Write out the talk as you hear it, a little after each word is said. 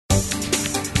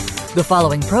The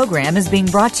following program is being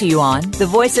brought to you on the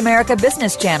Voice America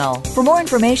Business Channel. For more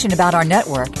information about our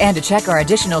network and to check our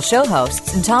additional show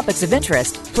hosts and topics of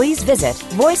interest, please visit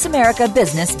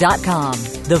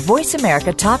voiceamericabusiness.com. The Voice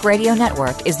America Talk Radio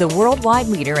Network is the worldwide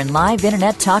leader in live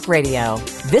Internet talk radio.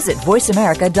 Visit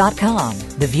voiceamerica.com.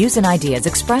 The views and ideas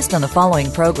expressed on the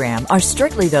following program are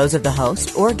strictly those of the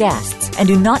host or guests and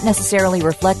do not necessarily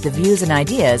reflect the views and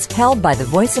ideas held by the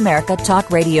Voice America Talk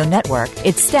Radio Network,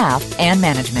 its staff, and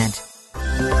management.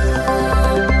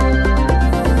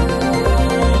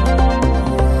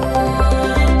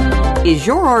 Is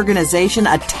your organization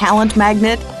a talent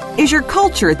magnet? Is your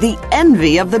culture the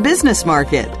envy of the business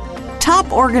market?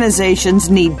 Top organizations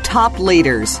need top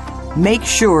leaders. Make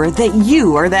sure that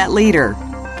you are that leader.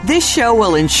 This show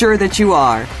will ensure that you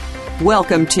are.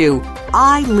 Welcome to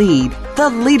I Lead,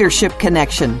 the Leadership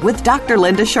Connection with Dr.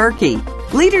 Linda Sharkey.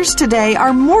 Leaders today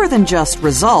are more than just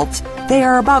results. They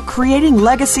are about creating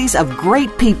legacies of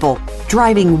great people,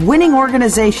 driving winning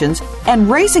organizations, and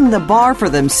raising the bar for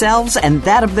themselves and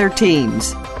that of their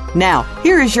teams. Now,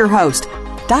 here is your host,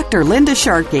 Dr. Linda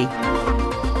Sharkey.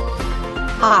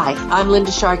 Hi, I'm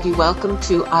Linda Sharkey. Welcome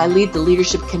to I Lead the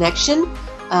Leadership Connection,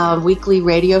 a weekly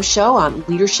radio show on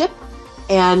leadership.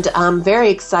 And I'm very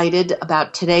excited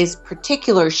about today's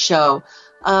particular show.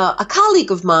 A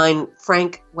colleague of mine,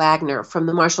 Frank Wagner from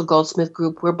the Marshall Goldsmith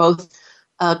Group, we're both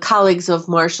colleagues of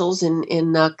Marshall's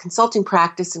in consulting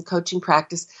practice and coaching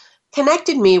practice,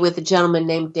 connected me with a gentleman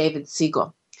named David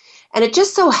Siegel. And it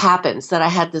just so happens that I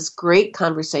had this great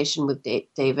conversation with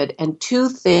David, and two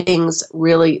things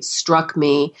really struck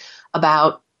me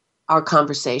about our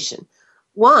conversation.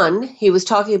 One, he was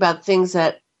talking about things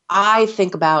that I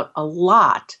think about a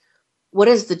lot. What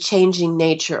is the changing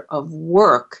nature of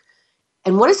work?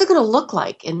 And what is it going to look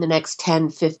like in the next 10,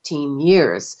 15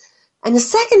 years? And the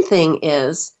second thing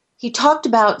is, he talked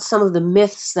about some of the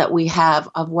myths that we have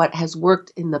of what has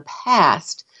worked in the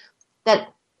past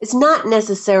that is not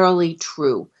necessarily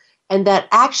true, and that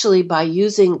actually by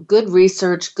using good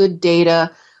research, good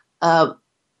data, and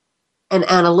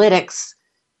analytics,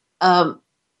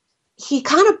 he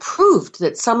kind of proved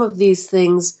that some of these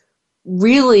things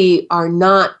really are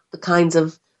not the kinds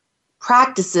of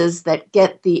practices that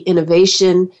get the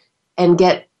innovation and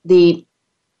get the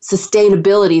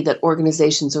sustainability that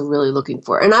organizations are really looking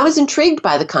for. And I was intrigued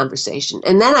by the conversation.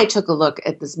 And then I took a look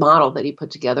at this model that he put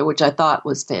together, which I thought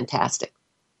was fantastic.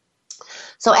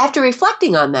 So after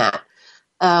reflecting on that,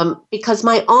 because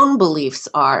my own beliefs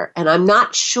are, and I'm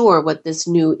not sure what this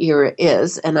new era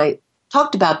is, and I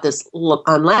talked about this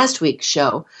on last week's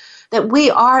show, that we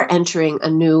are entering a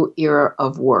new era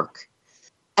of work.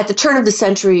 At the turn of the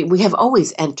century, we have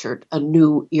always entered a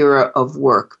new era of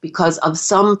work because of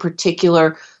some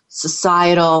particular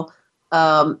societal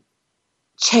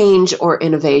change or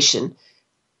innovation.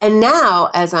 And now,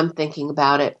 as I'm thinking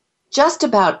about it, just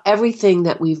about everything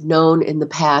that we've known in the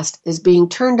past is being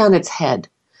turned on its head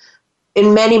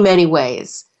in many, many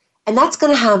ways. And that's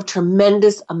going to have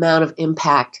tremendous amount of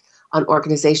impact on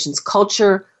organizations'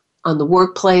 culture, on the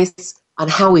workplace, on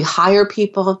how we hire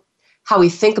people, how we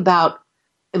think about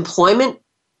employment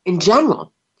in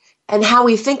general, and how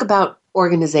we think about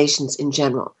organizations in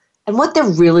general, and what they're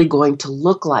really going to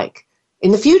look like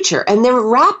in the future. And they're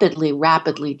rapidly,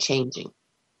 rapidly changing.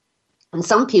 And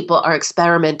some people are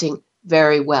experimenting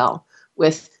very well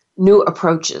with new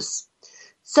approaches.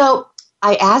 So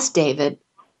I asked David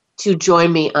to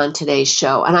join me on today's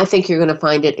show, and I think you're going to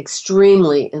find it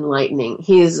extremely enlightening.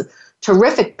 He's a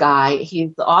terrific guy.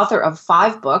 He's the author of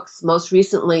 5 books, most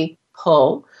recently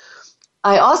Pull.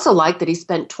 I also like that he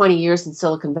spent 20 years in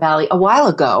Silicon Valley a while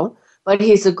ago, but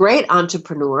he's a great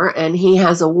entrepreneur, and he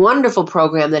has a wonderful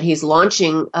program that he's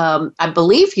launching. I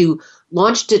believe you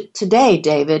launched it today,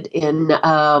 David,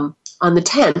 on the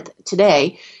 10th,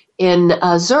 today, in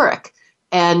Zurich.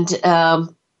 And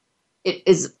it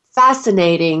is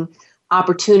fascinating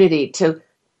opportunity to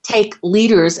take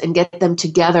leaders and get them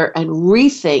together and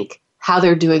rethink how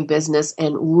they're doing business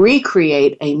and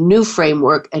recreate a new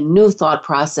framework and new thought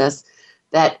process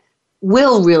that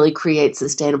will really create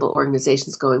sustainable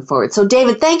organizations going forward. So,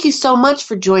 David, thank you so much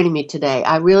for joining me today.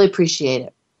 I really appreciate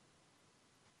it.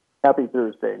 Happy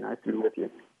Thursday. Nice to be with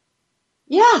you.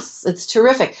 Yes, it's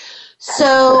terrific.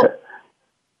 So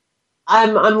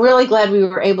I'm really glad we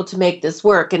were able to make this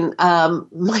work. And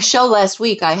my show last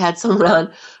week, I had someone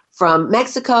on from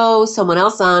Mexico, someone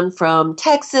else on from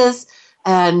Texas,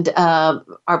 and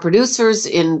our producers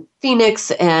in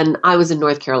Phoenix, and I was in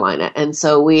North Carolina. And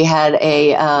so we had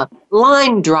a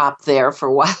line drop there for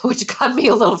a while, which got me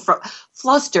a little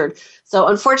flustered. So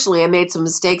unfortunately, I made some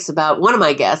mistakes about one of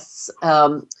my guests,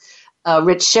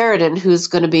 Rich Sheridan, who's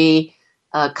going to be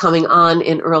coming on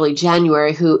in early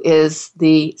January, who is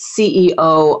the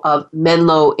CEO of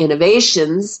Menlo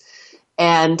Innovations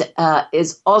and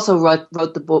is also wrote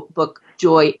the book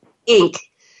Joy Inc.,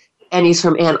 and he's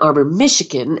from Ann Arbor,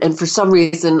 Michigan. And for some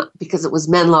reason, because it was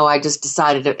Menlo, I just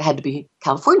decided it had to be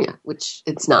California, which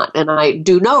it's not. And I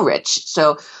do know Rich,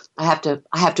 so I have to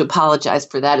apologize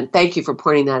for that. And thank you for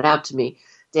pointing that out to me,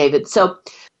 David. So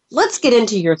let's get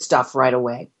into your stuff right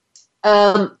away.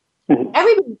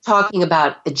 Everybody's talking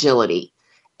about agility.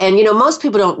 And, most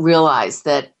people don't realize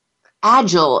that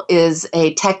agile is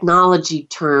a technology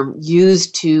term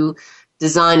used to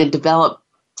design and develop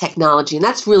technology, and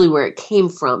that's really where it came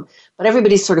from. But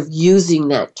everybody's sort of using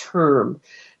that term.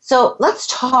 So let's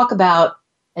talk about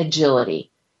agility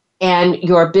and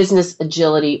your business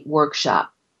agility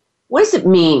workshop. What does it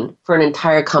mean for an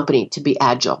entire company to be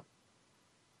agile?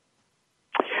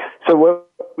 So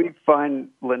what we find,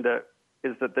 Linda,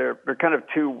 is that there are kind of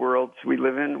two worlds we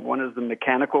live in. One is the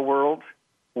mechanical world,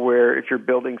 where if you're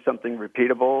building something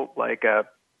repeatable, like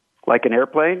an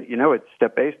airplane, it's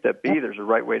step A, step B, there's a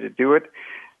right way to do it.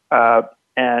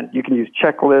 And you can use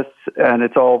checklists, and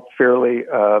it's all fairly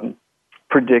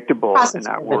predictable in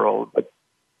that world.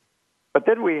 But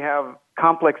then we have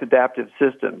complex adaptive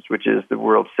systems, which is the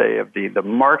world, say, of the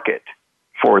market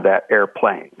for that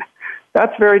airplane.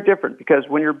 That's very different, because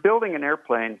when you're building an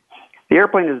airplane, the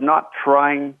airplane is not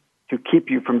trying to keep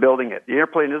you from building it. The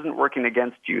airplane isn't working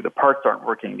against you. The parts aren't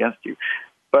working against you.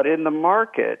 But in the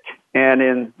market and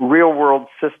in real-world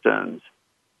systems,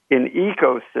 in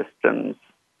ecosystems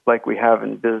like we have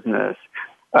in business,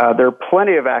 there are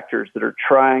plenty of actors that are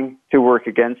trying to work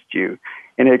against you,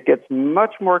 and it gets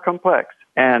much more complex.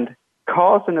 And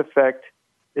cause and effect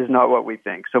is not what we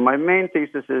think. So my main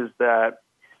thesis is that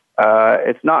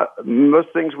it's not, most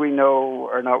things we know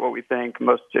are not what we think.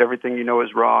 Most everything you know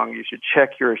is wrong. You should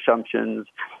check your assumptions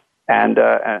and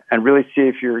really see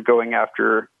if you're going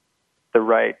after the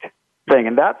right thing.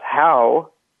 And that's how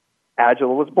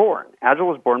Agile was born. Agile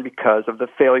was born because of the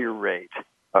failure rate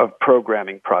of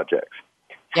programming projects.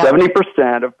 Yep.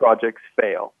 70% of projects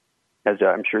fail, as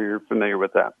I'm sure you're familiar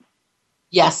with that.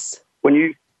 Yes. When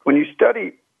you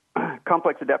study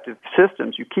complex adaptive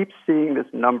systems, you keep seeing this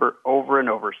number over and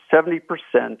over. 70%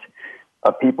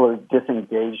 of people are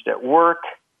disengaged at work.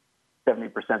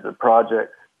 70% of the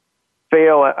projects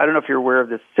fail. I don't know if you're aware of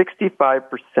this.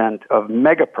 65% of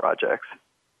mega projects,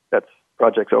 that's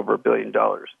projects over $1 billion,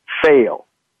 fail.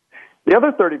 The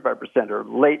other 35% are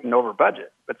late and over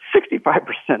budget, but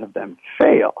 65% of them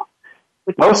fail.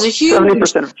 Most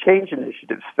 70% of change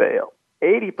initiatives fail.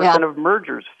 80% of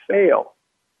mergers fail,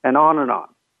 and on and on.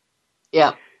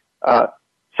 Yeah.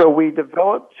 So we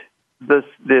developed this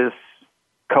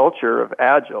culture of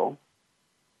Agile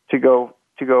to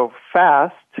go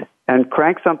fast and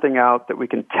crank something out that we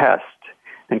can test,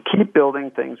 and keep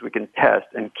building things we can test,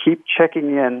 and keep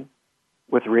checking in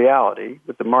with reality,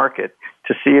 with the market,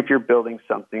 to see if you're building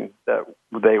something that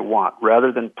they want, rather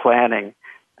than planning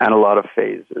and a lot of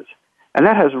phases. And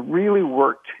that has really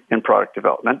worked in product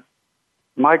development.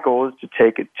 My goal is to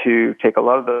take a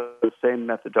lot of those same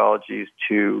methodologies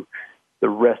to the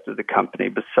rest of the company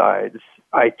besides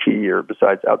IT or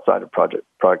besides outside of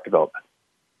product development.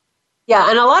 Yeah,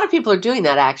 and a lot of people are doing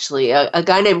that, actually. A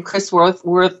guy named Chris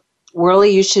Worley,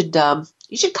 you should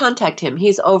contact him.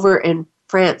 He's over in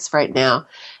France right now,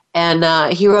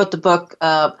 and he wrote the book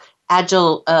the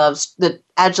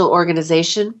Agile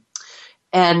Organization,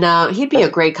 and he'd be a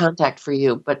great contact for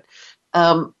you. But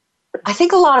I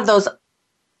think a lot of those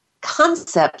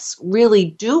concepts really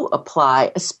do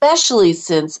apply, especially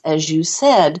since, as you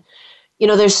said,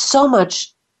 there's so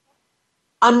much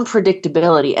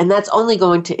unpredictability, and that's only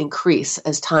going to increase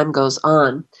as time goes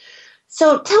on.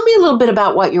 So tell me a little bit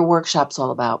about what your workshop's all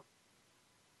about.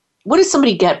 What does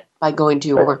somebody get by going to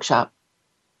your workshop?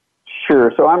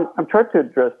 Sure. So I'm trying to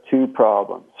address two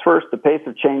problems. First, the pace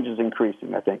of change is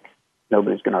increasing. I think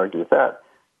nobody's going to argue with that.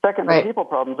 Second, the people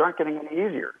problems aren't getting any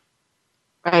easier.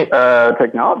 Right.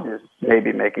 Technology is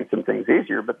maybe making some things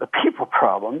easier, but the people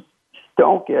problems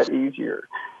don't get easier.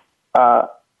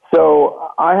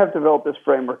 So I have developed this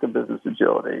framework of business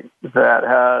agility that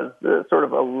has sort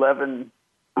of 11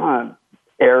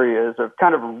 areas of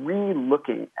kind of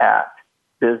re-looking at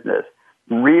business,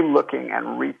 re-looking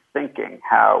and rethinking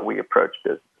how we approach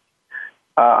business.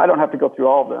 I don't have to go through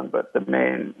all of them, but the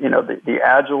main, the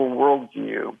agile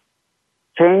worldview,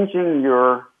 changing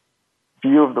your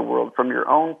view of the world from your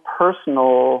own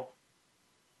personal,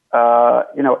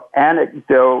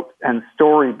 anecdote and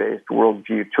story-based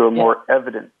worldview to a more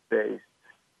evidence-based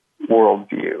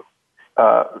worldview,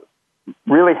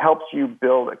 really helps you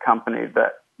build a company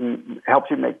that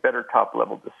helps you make better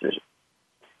top-level decisions.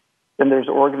 Then there's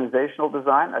organizational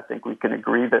design. I think we can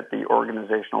agree that the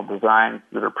organizational designs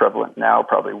that are prevalent now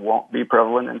probably won't be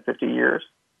prevalent in 50 years.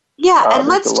 Yeah, and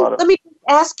let me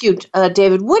ask you,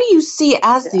 David, what do you see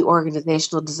as the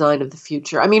organizational design of the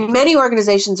future? I mean, many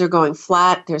organizations are going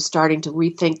flat. They're starting to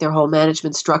rethink their whole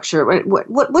management structure.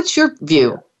 What's your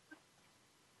view?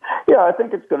 Yeah, I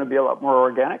think it's going to be a lot more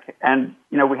organic. And,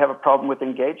 we have a problem with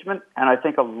engagement. And I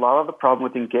think a lot of the problem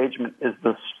with engagement is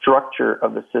the structure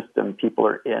of the system people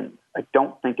are in. I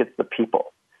don't think it's the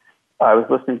people. I was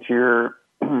listening to your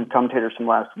commentators from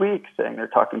last week saying they're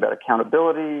talking about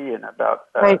accountability and about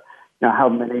how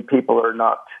many people are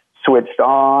not switched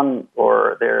on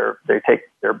or they're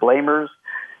blamers.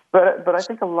 But I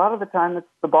think a lot of the time it's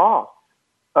the boss.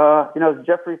 As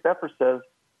Jeffrey Pfeffer says,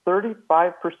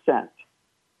 35%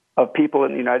 of people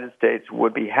in the United States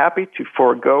would be happy to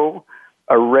forego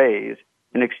a raise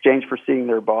in exchange for seeing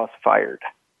their boss fired.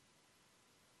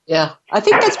 Yeah, I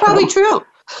think that's probably true.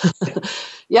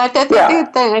 I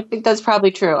think that's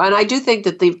probably true. And I do think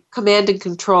that the command and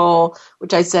control,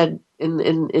 which I said in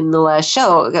the last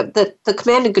show, that the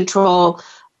command and control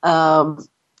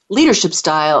leadership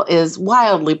style is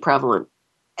wildly prevalent,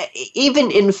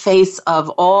 even in face of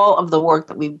all of the work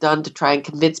that we've done to try and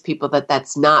convince people that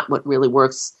that's not what really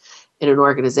works in an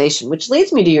organization, which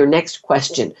leads me to your next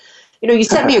question. You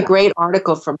sent me a great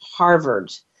article from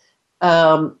Harvard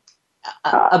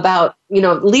about,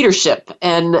 leadership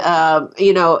and,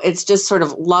 it's just sort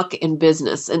of luck in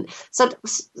business. And so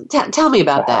tell me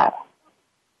about that.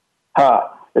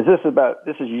 This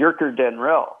is Yerker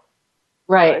Denrell.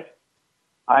 Right.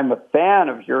 I'm a fan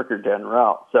of Yerker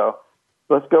Denrell. So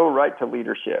let's go right to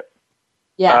leadership.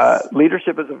 Yes.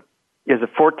 Leadership is a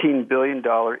 $14 billion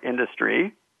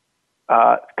industry,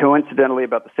 coincidentally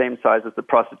about the same size as the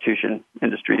prostitution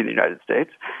industry in the United States,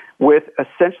 with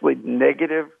essentially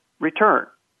negative return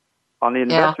on the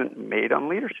investment made on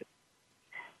leadership.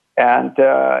 And,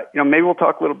 maybe we'll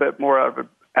talk a little bit more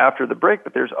after the break,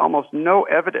 but there's almost no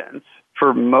evidence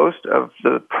for most of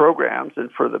the programs and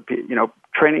for the,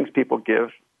 trainings people give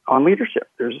on leadership.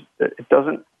 The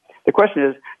question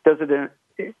is, does it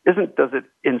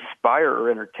inspire or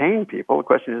entertain people? The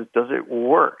question is, does it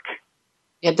work?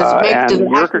 Yeah, does it make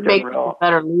people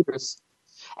better leaders?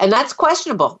 And that's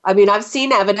questionable. I mean, I've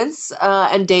seen evidence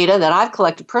and data that I've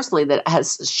collected personally that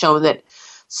has shown that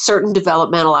certain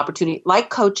developmental opportunity, like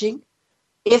coaching,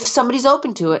 if somebody's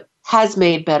open to it, has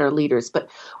made better leaders. But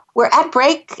we're at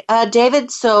break, David,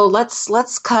 so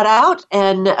let's cut out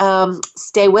and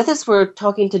stay with us. We're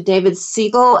talking to David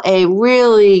Siegel, a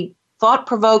really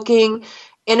thought-provoking,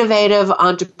 innovative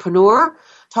entrepreneur,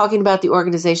 talking about the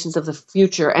organizations of the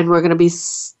future, and we're going to be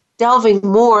delving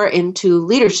more into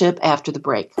leadership after the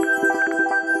break.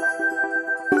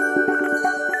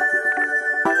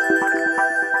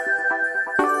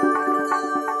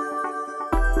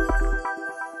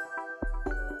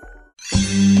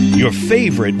 Your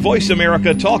favorite Voice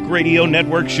America Talk Radio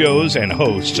Network shows and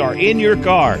hosts are in your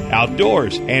car,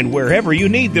 outdoors, and wherever you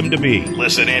need them to be.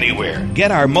 Listen anywhere. Get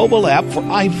our mobile app for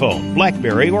iPhone,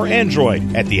 BlackBerry, or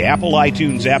Android at the Apple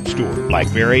iTunes App Store,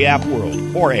 BlackBerry App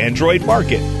World, or Android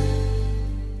Market.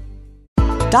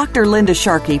 Dr. Linda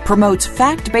Sharkey promotes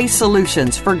fact-based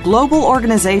solutions for global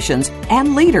organizations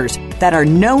and leaders that are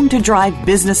known to drive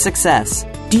business success.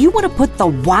 Do you want to put the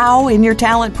wow in your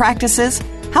talent practices?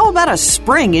 How about a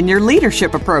spring in your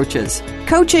leadership approaches?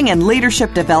 Coaching and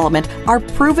leadership development are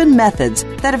proven methods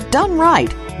that, if done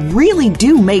right, really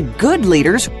do make good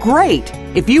leaders great.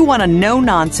 If you want a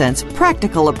no-nonsense,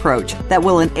 practical approach that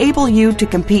will enable you to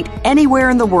compete anywhere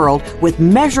in the world with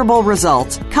measurable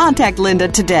results, contact Linda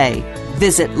today.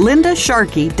 Visit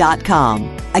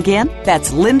lindasharkey.com. Again,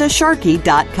 that's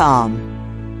lindasharkey.com.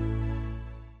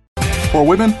 For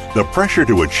women, the pressure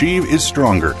to achieve is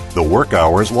stronger, the work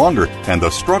hours longer, and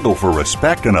the struggle for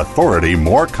respect and authority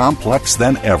more complex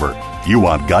than ever. You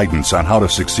want guidance on how to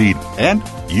succeed, and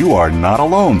you are not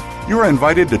alone. You're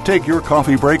invited to take your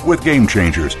coffee break with Game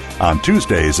Changers on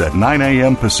Tuesdays at 9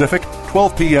 a.m. Pacific,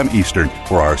 12 p.m. Eastern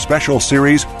for our special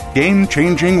series, Game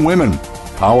Changing Women.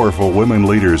 Powerful women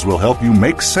leaders will help you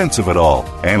make sense of it all,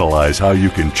 analyze how you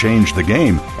can change the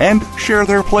game, and share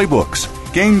their playbooks.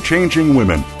 Game Changing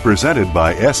Women, presented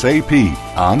by SAP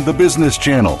on the Business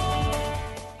Channel.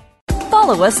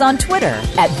 Follow us on Twitter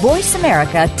at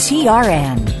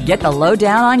VoiceAmericaTRN. Get the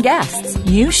lowdown on guests,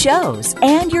 new shows,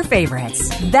 and your favorites.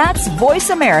 That's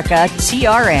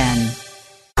VoiceAmericaTRN.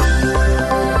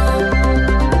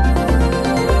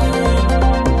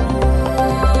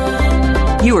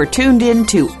 You are tuned in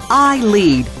to I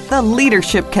Lead, the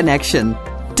Leadership Connection.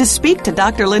 To speak to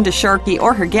Dr. Linda Sharkey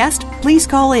or her guest, please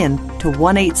call in to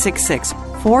 1-866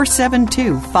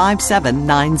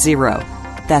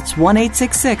 1-866-472-5790. That's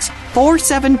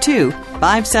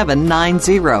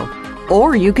 1-866-472-5790.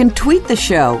 Or you can tweet the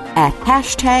show at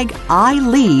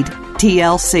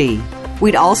 #ILeadTLC.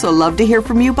 We'd also love to hear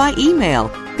from you by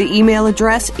email. The email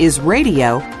address is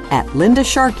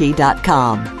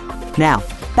radio@lindasharkey.com. Now,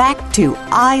 back to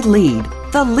I Lead,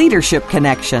 the Leadership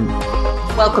Connection.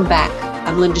 Welcome back.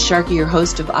 I'm Linda Sharkey, your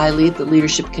host of I Lead, the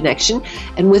Leadership Connection.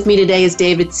 And with me today is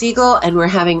David Siegel, and we're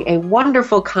having a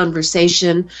wonderful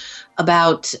conversation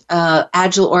about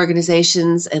agile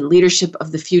organizations and leadership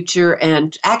of the future.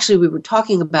 And actually, we were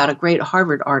talking about a great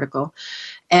Harvard article.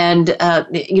 And,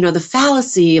 the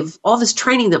fallacy of all this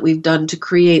training that we've done to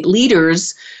create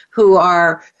leaders who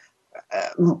are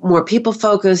more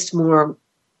people-focused,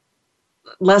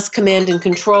 less command and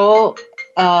control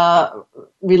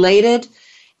related.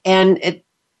 And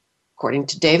according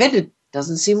to David, it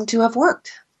doesn't seem to have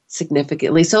worked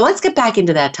significantly. So let's get back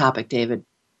into that topic, David.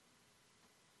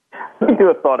 Let me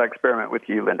do a thought experiment with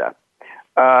you, Linda.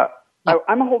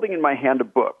 I'm holding in my hand a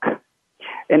book.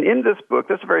 And in this book,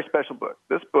 this is a very special book.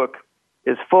 This book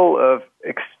is full of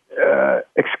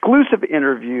exclusive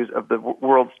interviews of the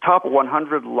world's top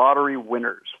 100 lottery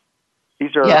winners.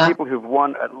 These are people who've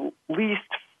won at least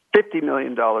 $50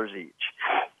 million each.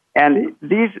 And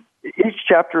each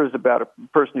chapter is about a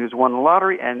person who's won the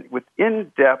lottery and with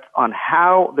in-depth on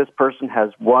how this person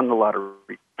has won the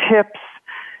lottery. Tips,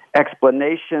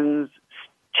 explanations,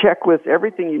 checklists,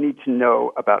 everything you need to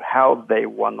know about how they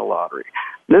won the lottery.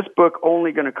 This book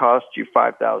only going to cost you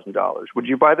 $5,000. Would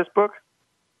you buy this book?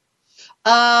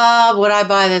 Would I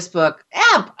buy this book?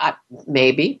 Yeah,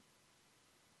 maybe.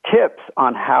 Tips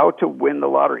on how to win the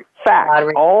lottery.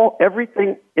 Fact.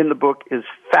 Everything in the book is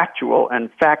factual and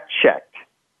fact-checked.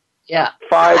 Yeah.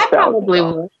 $5,000. I probably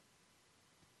would.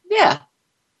 Yeah.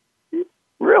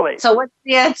 Really? So what's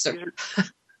the answer?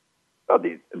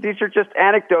 These are just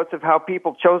anecdotes of how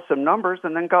people chose some numbers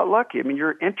and then got lucky. I mean,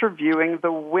 you're interviewing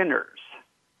the winners.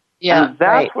 Yeah, and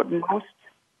that's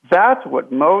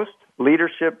what most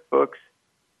leadership books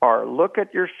are. Look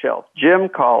at your shelf. Jim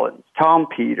Collins, Tom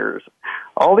Peters,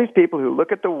 all these people who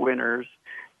look at the winners,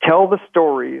 tell the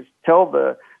stories, tell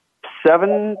the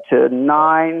 7 to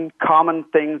 9 common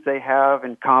things they have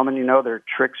in common, their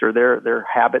tricks or their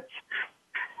habits.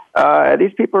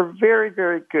 These people are very,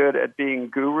 very good at being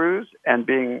gurus and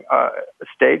being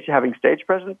having stage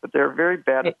presence, but they're very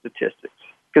bad at statistics.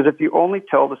 Because if you only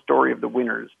tell the story of the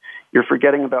winners, you're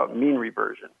forgetting about mean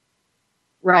reversion.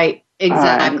 Right,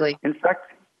 exactly. In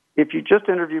fact, if you just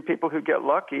interview people who get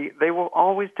lucky, they will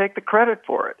always take the credit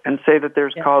for it and say that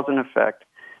there's cause and effect.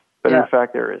 But in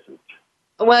fact, there isn't.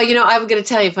 Well, I'm going to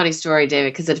tell you a funny story,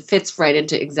 David, because it fits right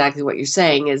into exactly what you're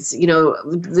saying. Is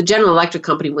the General Electric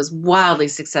company was wildly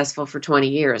successful for 20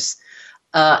 years,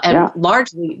 and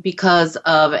largely because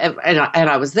of and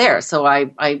I was there, so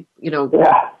I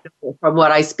from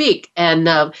what I speak, and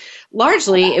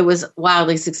largely it was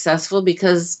wildly successful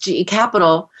because GE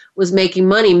Capital was making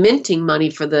money, minting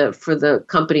money for the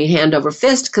company hand over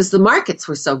fist because the markets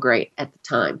were so great at the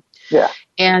time. Yeah.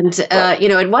 And,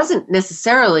 it wasn't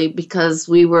necessarily because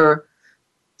we were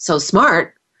so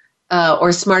smart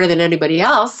or smarter than anybody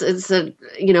else. It's that,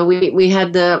 we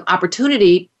had the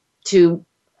opportunity to,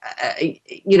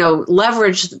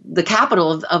 leverage the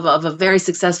capital of a very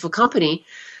successful company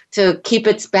to keep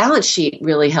its balance sheet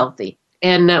really healthy.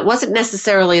 And it wasn't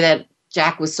necessarily that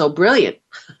Jack was so brilliant.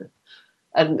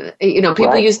 And,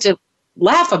 people used to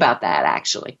laugh about that,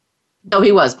 actually. No,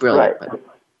 he was brilliant. Right. But.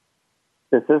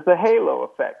 This is the halo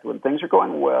effect. When things are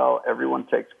going well, everyone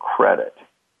takes credit.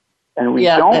 And we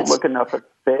don't look enough at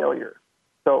failure.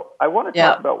 So I want to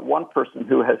talk about one person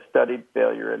who has studied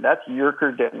failure, and that's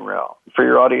Yerker Denrell. For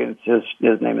your audience, his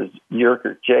name is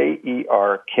Yerker,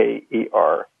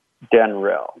 Jerker,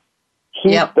 Denrell.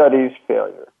 He studies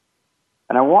failure.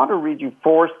 And I want to read you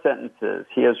 4 sentences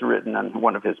he has written on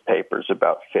one of his papers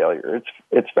about failure.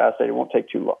 It's fascinating. It won't take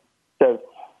too long. It says,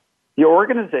 the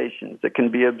organizations that can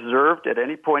be observed at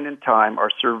any point in time are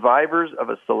survivors of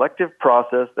a selective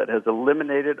process that has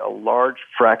eliminated a large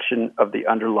fraction of the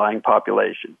underlying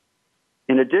population.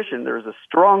 In addition, there is a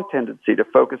strong tendency to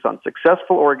focus on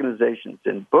successful organizations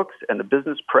in books and the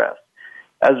business press.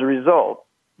 As a result,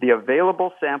 the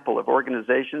available sample of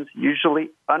organizations usually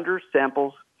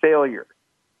undersamples failure.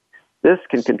 This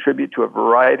can contribute to a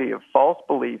variety of false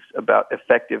beliefs about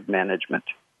effective management.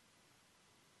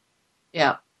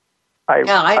 Yeah.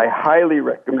 I highly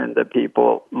recommend that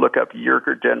people look up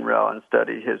Yerker Denrell and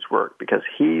study his work because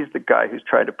he's the guy who's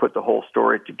trying to put the whole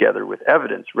story together with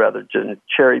evidence rather than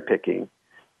cherry picking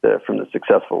from the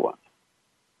successful ones.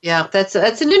 Yeah, that's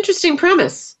an interesting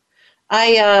premise.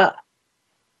 I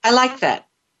I like that.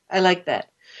 I like that.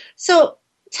 So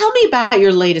tell me about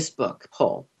your latest book,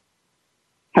 Paul.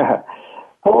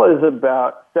 Pull is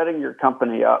about setting your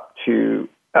company up to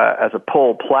as a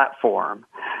pull platform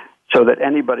so that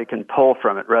anybody can pull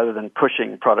from it rather than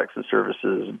pushing products and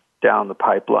services down the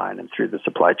pipeline and through the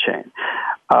supply chain.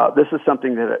 This is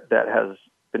something that has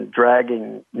been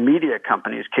dragging media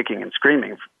companies kicking and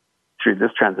screaming through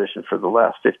this transition for the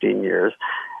last 15 years.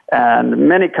 And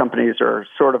many companies are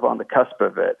sort of on the cusp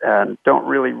of it and don't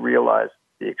really realize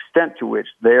the extent to which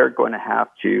they're going to have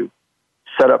to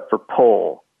set up for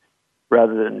pull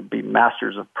rather than be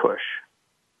masters of push.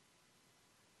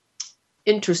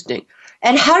 Interesting.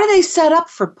 And how do they set up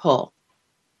for pull?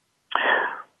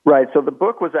 Right. So the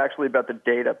book was actually about the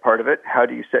data part of it. How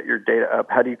do you set your data up?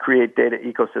 How do you create data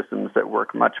ecosystems that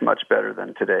work much, much better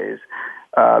than today's?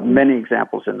 Many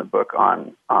examples in the book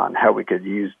on how we could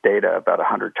use data about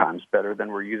 100 times better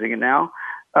than we're using it now.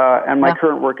 And my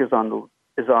current work is on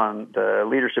the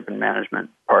leadership and management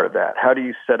part of that. How do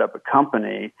you set up a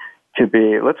company to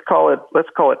be, let's call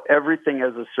it everything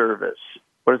as a service?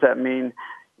 What does that mean?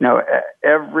 You know,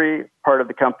 every part of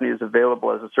the company is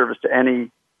available as a service to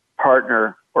any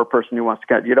partner or person who wants to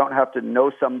come. You don't have to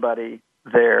know somebody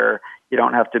there. You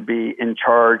don't have to be in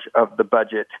charge of the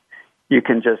budget. You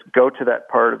can just go to that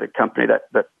part of the company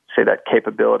that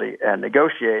capability and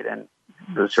negotiate and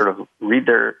sort of read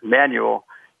their manual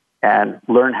and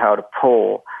learn how to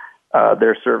pull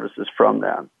their services from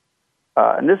them.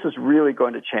 And this is really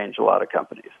going to change a lot of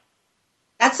companies.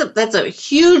 That's a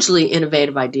hugely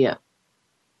innovative idea.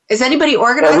 Is anybody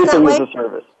organized Everything that way? Everything is a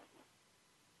service.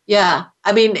 Yeah,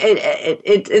 I mean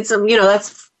it's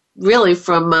that's really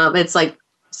from it's like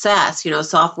SaaS,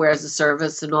 software as a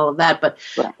service and all of that. But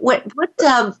right. what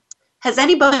has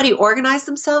anybody organized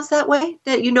themselves that way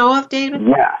that you know of, David?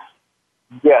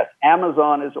 Yes.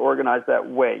 Amazon is organized that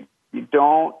way. You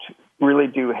don't really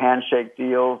do handshake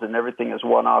deals and everything is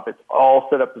one-off. It's all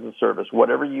set up as a service.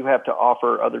 Whatever you have to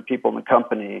offer other people in the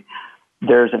company,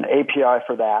 there's an API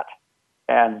for that,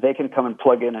 and they can come and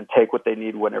plug in and take what they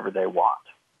need whenever they want.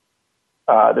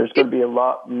 There's going to be a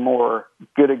lot more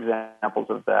good examples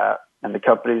of that, and the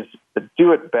companies that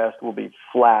do it best will be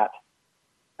flat.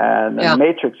 And the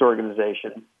matrix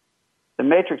organization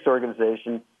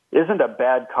isn't a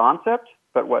bad concept,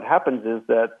 but what happens is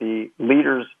that the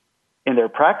leaders in their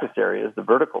practice areas, the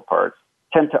vertical parts,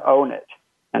 tend to own it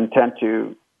and tend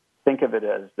to think of it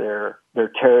as their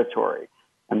territory.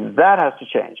 And that has to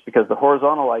change because the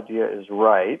horizontal idea is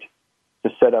right to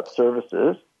set up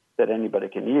services that anybody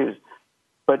can use.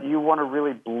 But you want to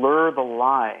really blur the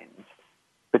lines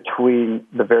between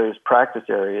the various practice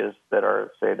areas that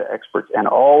are, say, the experts and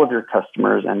all of your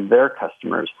customers and their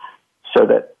customers so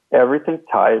that everything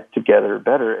ties together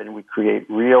better and we create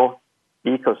real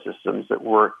ecosystems that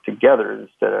work together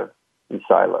instead of in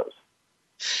silos.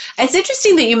 It's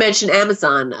interesting that you mentioned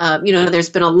Amazon. There's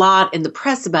been a lot in the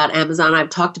press about Amazon. I've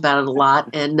talked about it a lot.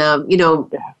 And,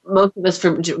 most of us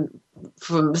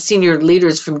from senior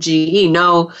leaders from GE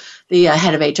know the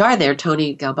head of HR there,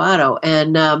 Tony Galbato.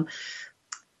 And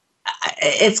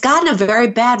it's gotten a very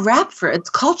bad rap for its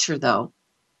culture, though.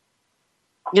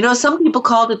 Some people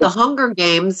called it the Hunger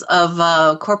Games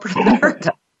of corporate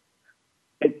America.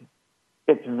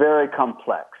 It's very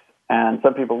complex. And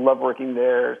some people love working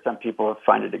there. Some people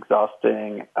find it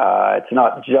exhausting. It's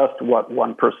not just what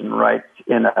one person writes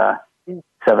in a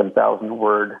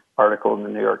 7,000-word article in the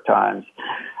New York Times.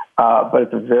 But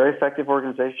it's a very effective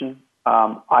organization.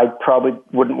 I probably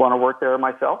wouldn't want to work there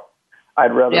myself.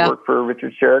 I'd rather work for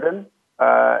Richard Sheridan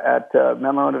at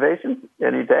Memo Innovations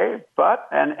any day. But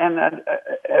and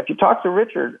if you talk to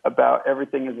Richard about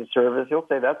everything as a service, he'll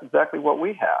say that's exactly what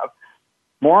we have.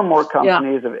 More and more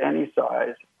companies of any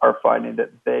size are finding that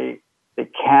they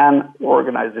can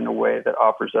organize in a way that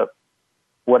offers up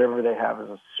whatever they have as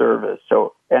a service,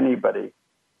 so anybody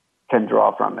can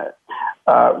draw from it.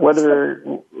 Whether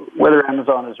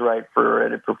Amazon is right for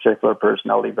any particular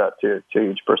person, I'll leave that to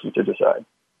each person to decide.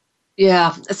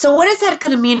 Yeah. So what is that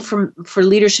going to mean for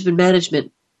leadership and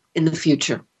management in the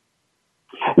future?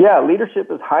 Yeah,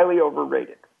 leadership is highly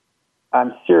overrated.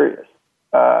 I'm serious.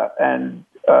 And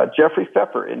Jeffrey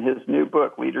Pfeffer, in his new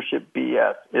book, Leadership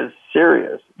BS, is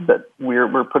serious that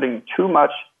we're putting too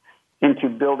much into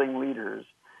building leaders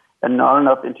and not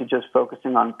enough into just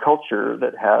focusing on culture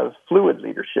that has fluid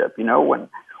leadership.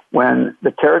 When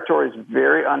the territory is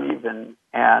very uneven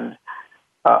and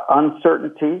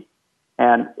uncertainty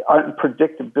and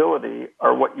unpredictability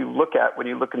are what you look at when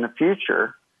you look in the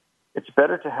future, it's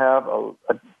better to have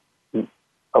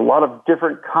a lot of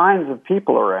different kinds of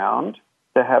people around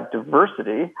to have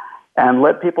diversity and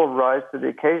let people rise to the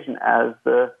occasion as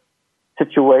the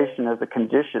situation as the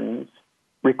conditions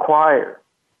require.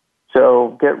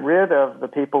 So get rid of the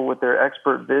people with their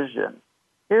expert vision.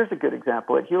 Here's a good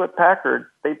example. At Hewlett-Packard,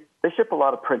 they ship a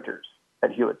lot of printers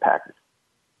at Hewlett-Packard.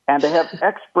 And they have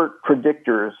expert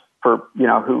predictors for,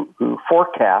 who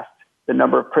forecast the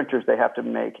number of printers they have to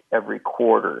make every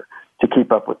quarter to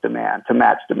keep up with demand, to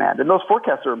match demand. And those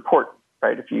forecasts are important,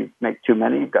 right? If you make too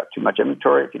many, you've got too much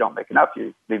inventory. If you don't make enough,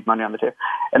 you leave money on the table.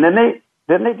 And then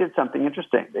they did something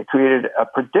interesting. They created a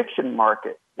prediction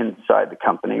market inside the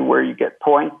company where you get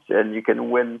points and you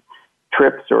can win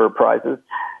trips or prizes.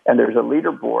 And there's a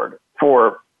leaderboard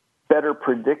for better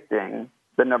predicting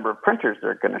the number of printers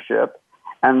they're going to ship.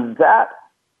 And that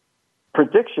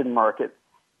prediction market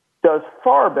does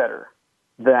far better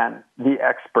than the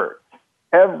experts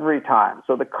every time.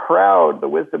 So the crowd, the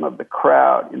wisdom of the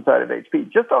crowd inside of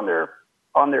HP, just on their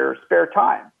spare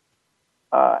time,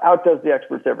 outdoes the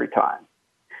experts every time.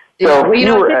 So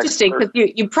it's interesting because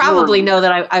you probably know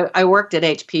that I worked at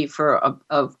HP for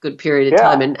a good period of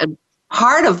time, and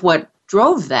part of what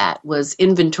drove that was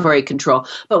inventory control.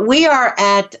 But we are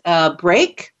at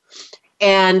break,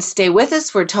 and stay with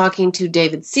us. We're talking to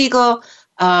David Siegel,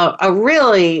 a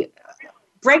really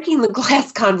breaking the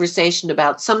glass conversation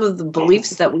about some of the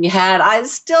beliefs that we had. I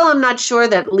still am not sure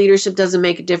that leadership doesn't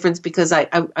make a difference, because I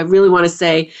really want to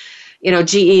say,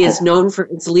 GE is known for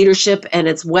its leadership, and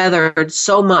it's weathered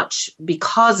so much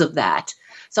because of that.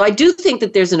 So I do think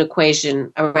that there's an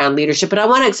equation around leadership, but I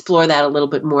want to explore that a little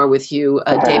bit more with you,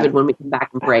 David, when we come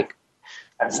back and break.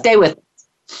 Stay with us.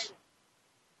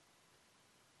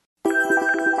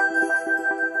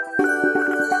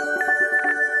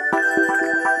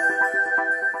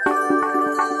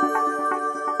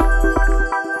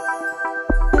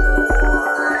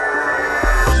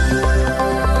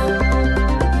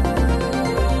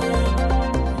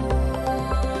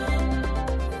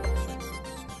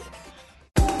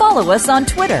 Follow us on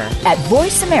Twitter at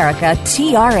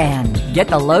VoiceAmericaTRN. Get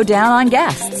the lowdown on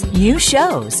guests, new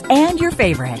shows, and your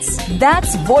favorites.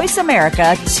 That's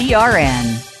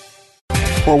VoiceAmericaTRN.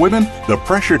 For women, the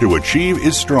pressure to achieve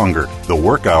is stronger, the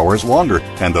work hours longer,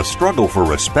 and the struggle for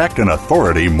respect and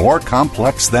authority more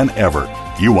complex than ever.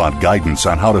 You want guidance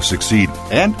on how to succeed,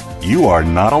 and you are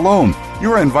not alone.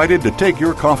 You're invited to take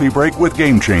your coffee break with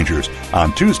Game Changers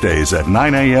on Tuesdays at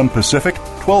 9 a.m. Pacific,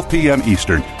 12 p.m.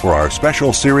 Eastern for our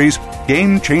special series,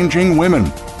 Game Changing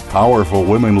Women. Powerful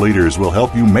women leaders will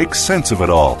help you make sense of it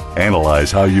all,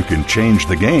 analyze how you can change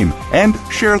the game, and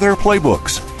share their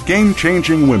playbooks. Game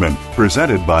Changing Women,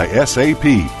 presented by SAP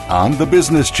on the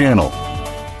Business Channel.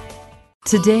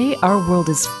 Today, our world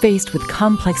is faced with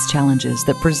complex challenges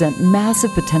that present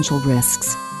massive potential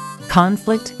risks.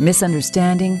 Conflict,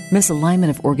 misunderstanding, misalignment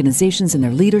of organizations and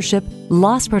their leadership,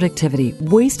 lost productivity,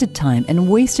 wasted time, and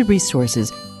wasted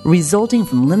resources resulting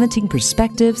from limiting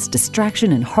perspectives,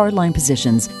 distraction, and hardline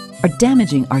positions are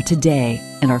damaging our today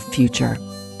and our future.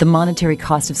 The monetary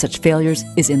cost of such failures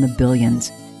is in the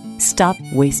billions. Stop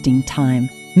wasting time.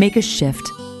 Make a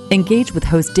shift. Engage with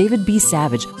host David B.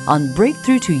 Savage on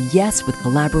Breakthrough to Yes with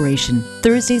Collaboration,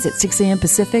 Thursdays at 6 a.m.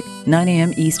 Pacific, 9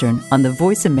 a.m. Eastern on the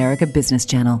Voice America Business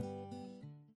Channel.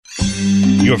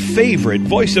 Your favorite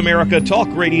Voice America Talk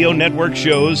Radio Network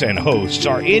shows and hosts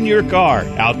are in your car,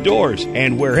 outdoors,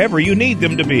 and wherever you need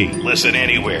them to be. Listen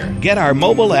anywhere. Get our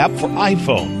mobile app for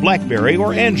iPhone, BlackBerry,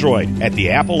 or Android at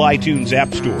the Apple iTunes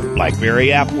App Store,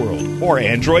 BlackBerry App World, or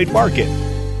Android Market.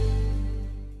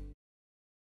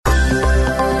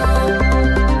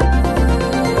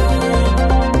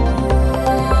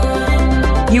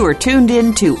 You are tuned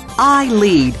in to I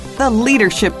Lead, the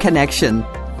Leadership Connection.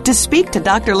 To speak to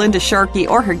Dr. Linda Sharkey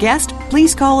or her guest,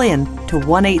 please call in to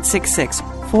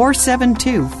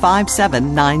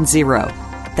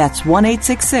 1-866-472-5790. That's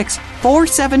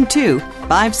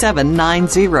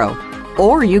 1-866-472-5790.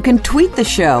 Or you can tweet the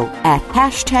show at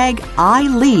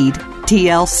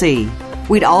 #ILeadTLC.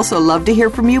 We'd also love to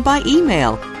hear from you by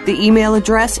email. The email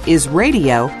address is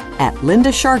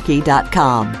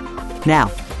radio@lindasharkey.com.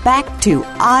 Now, back to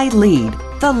I Lead,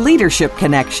 the Leadership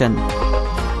Connection.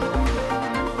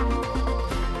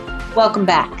 Welcome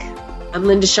back. I'm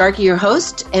Linda Sharkey, your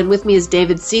host, and with me is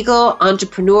David Siegel,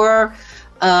 entrepreneur,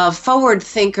 forward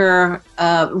thinker,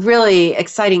 really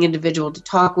exciting individual to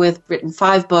talk with, written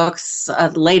 5 books,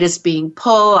 the latest being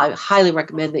Pull. I highly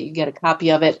recommend that you get a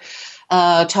copy of it,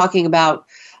 talking about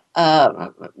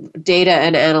data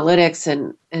and analytics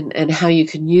and how you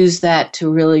can use that to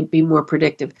really be more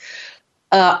predictive.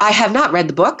 I have not read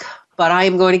the book, but I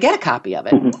am going to get a copy of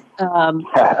it.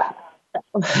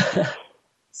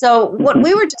 So what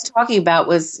we were just talking about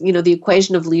was, the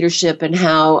equation of leadership and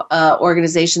how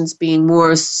organizations being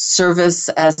more service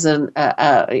as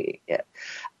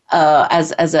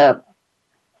as a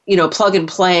plug and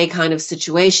play kind of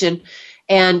situation,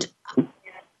 and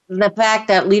the fact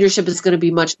that leadership is going to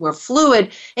be much more fluid,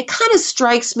 it kind of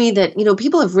strikes me that,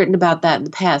 people have written about that in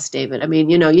the past, David. I mean,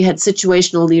 you had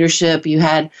situational leadership, you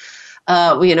had,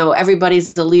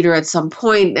 everybody's the leader at some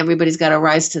point, everybody's got to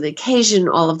rise to the occasion,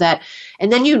 all of that. And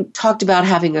then you talked about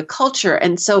having a culture.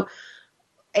 And so,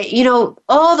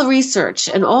 all the research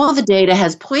and all the data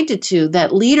has pointed to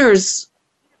that leaders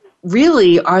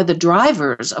really are the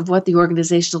drivers of what the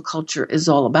organizational culture is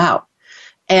all about.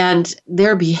 And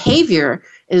their behavior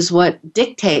is what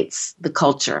dictates the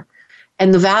culture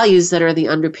and the values that are the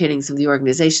underpinnings of the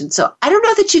organization. So I don't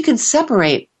know that you can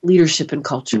separate leadership and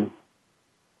culture.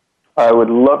 I would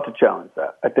love to challenge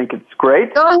that. I think it's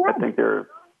great. Oh,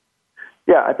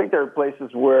 yeah. I think there are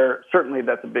places where certainly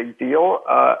that's a big deal.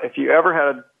 If you ever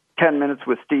had 10 minutes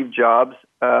with Steve Jobs,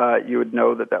 you would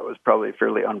know that was probably a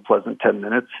fairly unpleasant 10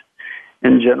 minutes.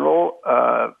 In general,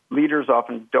 leaders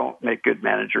often don't make good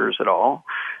managers at all.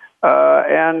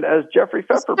 And as Jeffrey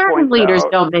Pfeffer points out... Certain leaders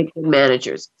don't make good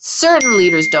managers. Certain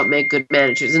leaders don't make good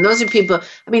managers. And those are people...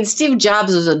 I mean, Steve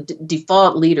Jobs was a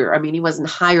default leader. I mean, he wasn't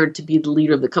hired to be the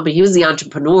leader of the company. He was the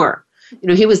entrepreneur.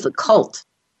 He was the cult.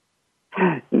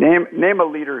 Name a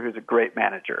leader who's a great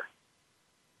manager.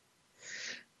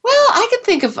 Well, I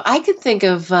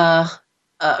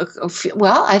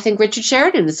think Richard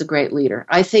Sheridan is a great leader.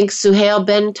 I think Suhail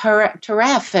Ben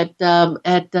Taraf at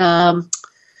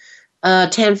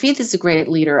Tanfith is a great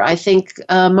leader. I think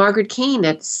Margaret Keane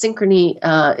at Synchrony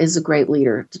is a great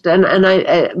leader,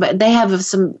 but they have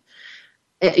some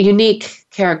unique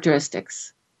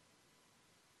characteristics.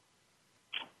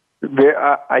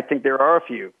 I think there are a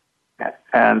few,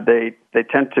 and they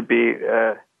tend to be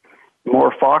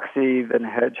more foxy than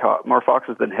more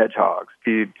foxes than hedgehogs.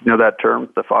 Do you know that term,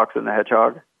 the fox and the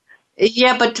hedgehog?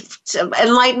 Yeah, but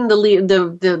enlighten the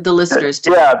listeners.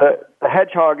 Yeah, the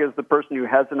hedgehog is the person who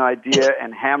has an idea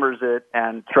and hammers it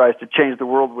and tries to change the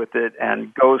world with it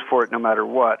and goes for it no matter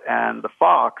what. And the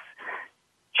fox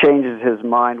changes his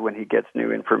mind when he gets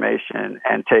new information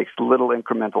and takes little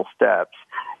incremental steps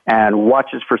and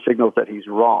watches for signals that he's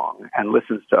wrong and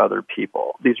listens to other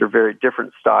people. These are very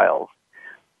different styles.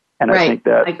 And right. I think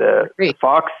that the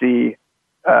foxy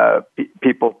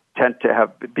people tend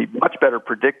to be much better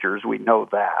predictors. We know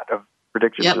that, of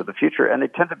predictions of the future, and they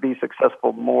tend to be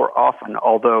successful more often,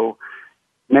 although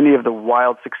many of the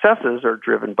wild successes are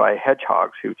driven by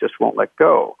hedgehogs who just won't let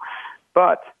go.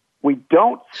 But we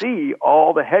don't see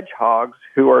all the hedgehogs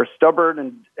who are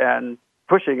stubborn and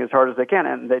pushing as hard as they can,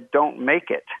 and they don't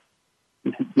make it.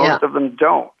 Most of them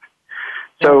don't.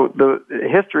 So the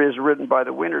history is written by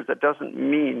the winners. That doesn't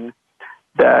mean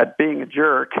that being a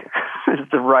jerk is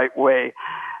the right way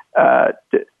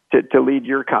to lead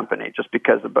your company, just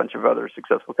because a bunch of other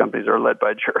successful companies are led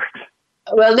by jerks.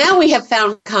 Well, now we have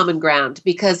found common ground,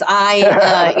 because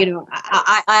I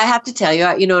have to tell you,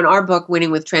 in our book, Winning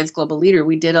with Transglobal Leader,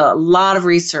 we did a lot of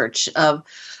research of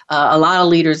a lot of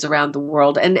leaders around the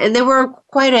world, and there were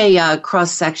quite a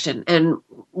cross-section, and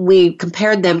we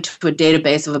compared them to a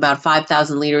database of about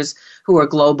 5,000 leaders who are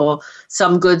global,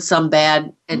 some good, some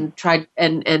bad, and tried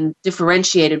and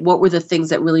differentiated what were the things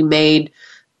that really made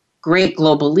great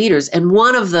global leaders. And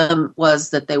one of them was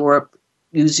that they were,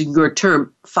 using your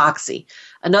term, foxy.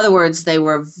 In other words, they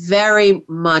were very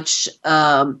much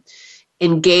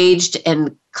engaged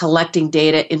in collecting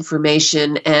data,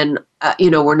 information, and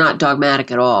were not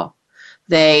dogmatic at all.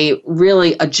 They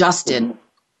really adjusted.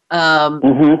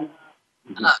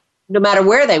 No matter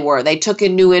where they were, they took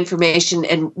in new information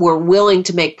and were willing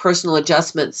to make personal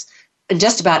adjustments in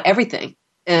just about everything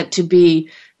to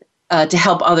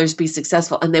help others be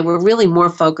successful. And they were really more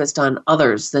focused on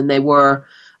others than they were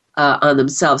on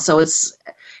themselves. So it's,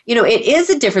 it is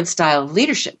a different style of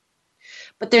leadership.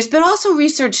 But there's been also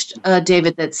research,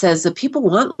 David, that says that people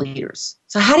want leaders.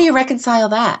 So how do you reconcile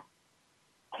that?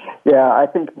 Yeah, I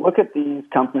think look at these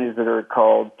companies that are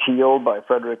called Teal by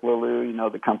Frederick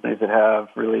Laloux, the companies that have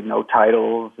really no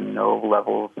titles and no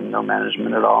levels and no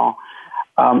management at all.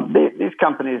 These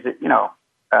companies,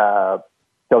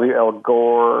 W.L.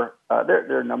 Gore,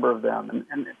 there are a number of them,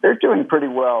 and they're doing pretty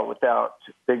well without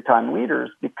big-time leaders,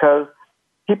 because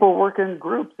people work in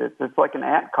groups. It's like an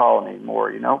ant colony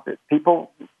more,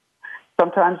 People,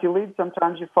 sometimes you lead,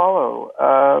 sometimes you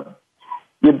follow.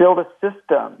 You build a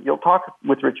system. You'll talk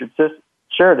with Richard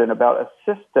Sheridan about a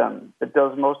system that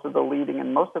does most of the leading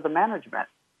and most of the management.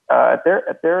 At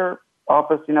their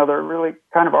office, there really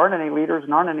kind of aren't any leaders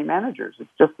and aren't any managers.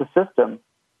 It's just the system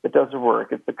that does the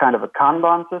work. It's a kind of a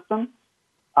Kanban system.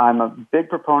 I'm a big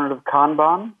proponent of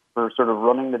Kanban for sort of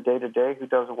running the day-to-day, who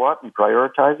does what, and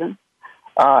prioritizing.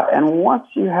 And once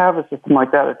you have a system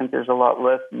like that, I think there's a lot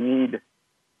less need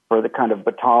for the kind of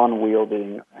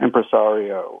baton-wielding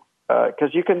impresario,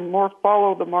 because you can more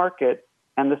follow the market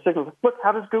and the signals. Look,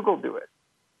 how does Google do it?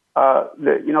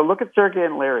 Look at Sergey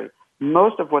and Larry.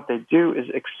 Most of what they do is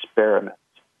experiments.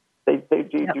 They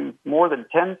do more than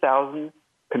 10,000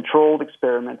 controlled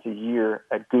experiments a year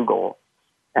at Google,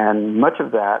 and much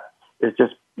of that is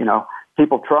just,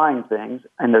 people trying things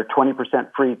in their 20%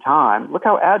 free time. Look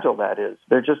how agile that is.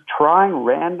 They're just trying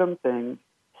random things,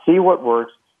 see what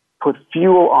works, put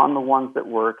fuel on the ones that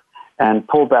work, and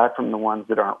pull back from the ones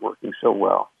that aren't working so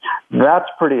well. That's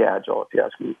pretty agile, if you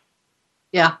ask me.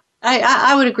 Yeah,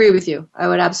 I would agree with you. I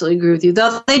would absolutely agree with you.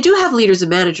 Though they do have leaders and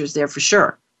managers there for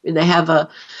sure. And they have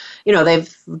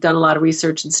they've done a lot of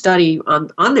research and study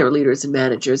on their leaders and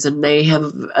managers, and they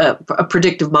have a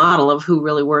predictive model of who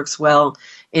really works well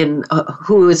and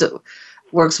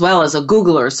works well as a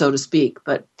Googler, so to speak.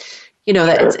 But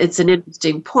it's an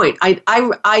interesting point.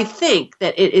 I think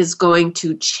that it is going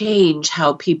to change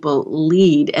how people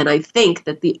lead, and I think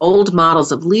that the old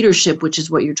models of leadership, which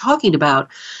is what you're talking about,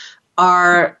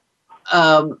 are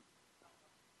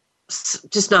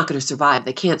just not going to survive.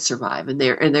 They can't survive, and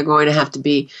they're going to have to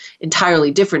be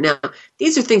entirely different. Now,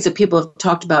 these are things that people have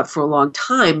talked about for a long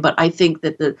time, but I think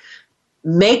that the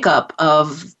makeup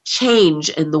of change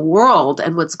in the world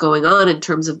and what's going on in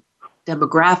terms of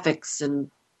demographics and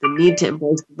the need to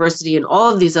embrace diversity and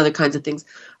all of these other kinds of things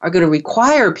are going to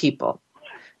require people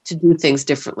to do things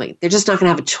differently. They're just not going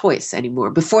to have a choice anymore.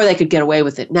 Before they could get away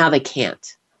with it, now they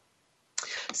can't.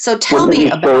 So tell me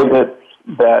about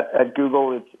that at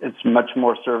Google it's much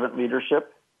more servant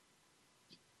leadership.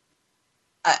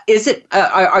 Is it?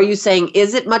 Are you saying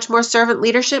is it much more servant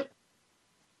leadership?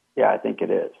 Yeah, I think it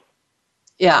is.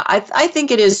 Yeah, I think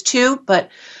it is too,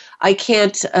 but I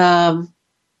can't.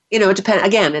 It depends.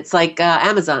 Again, it's like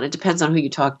Amazon. It depends on who you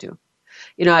talk to.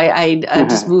 I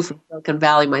just moved from Silicon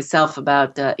Valley myself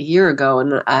about a year ago,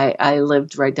 and I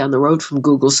lived right down the road from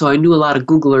Google, so I knew a lot of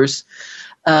Googlers.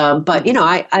 But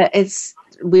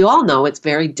we all know it's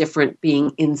very different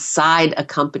being inside a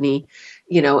company,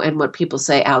 and what people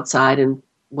say outside and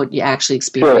what you actually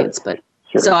experience. Sure.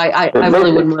 But so I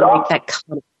really wouldn't want to make that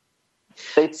comment.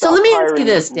 So let me ask you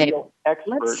this, David.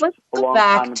 Let's go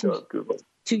back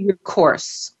to your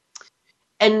course.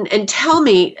 And tell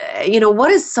me, what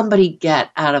does somebody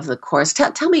get out of the course?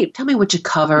 Tell me what you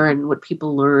cover and what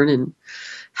people learn and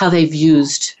how they've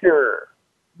used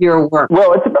your work.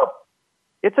 Well,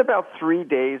 it's about 3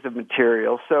 days of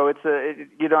material, so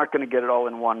you're not going to get it all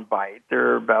in one bite. There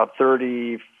are about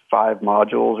 35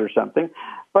 modules or something,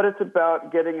 but it's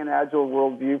about getting an agile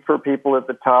worldview for people at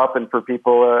the top and for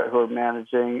people who are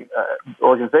managing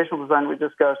organizational design. We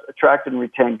discussed attract and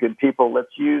retain good people.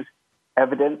 Let's use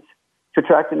evidence to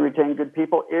attract and retain good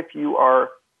people. If you are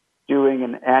doing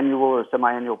an annual or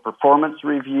semi-annual performance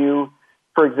review,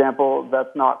 for example,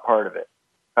 that's not part of it.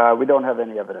 We don't have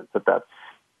any evidence that that's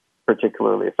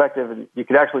particularly effective, and you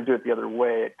could actually do it the other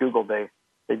way. At Google, they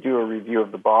do a review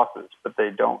of the bosses, but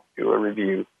they don't do a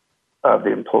review of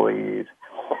the employees.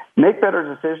 Make better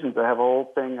decisions. I have a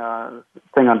whole thing on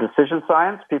decision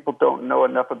science. People don't know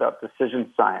enough about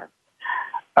decision science.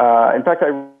 In fact, I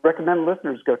recommend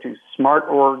listeners go to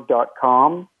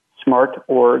smartorg.com,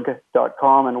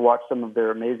 and watch some of their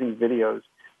amazing videos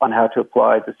on how to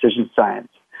apply decision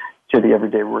science to the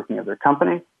everyday working of their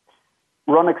company.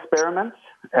 Run experiments.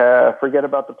 Forget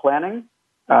about the planning.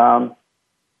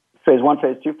 Phase 1,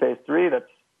 Phase 2, Phase 3, it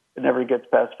never gets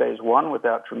past Phase 1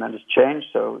 without tremendous change.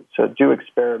 So do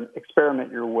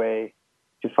experiment your way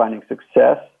to finding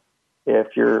success.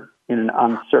 If you're in an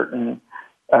uncertain,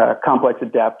 complex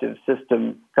adaptive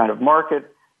system kind of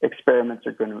market, experiments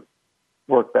are going to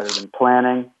work better than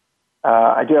planning.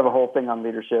 I do have a whole thing on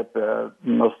leadership,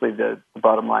 mostly the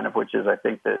bottom line of which is I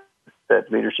think that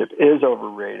leadership is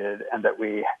overrated, and that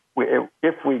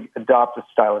if we adopt a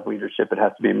style of leadership, it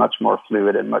has to be much more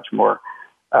fluid and much more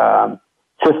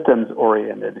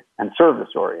systems-oriented and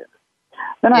service-oriented.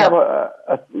 Then I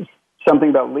have something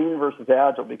about lean versus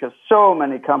agile, because so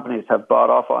many companies have bought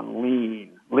off on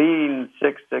lean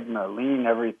Six Sigma, lean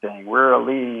everything. We're a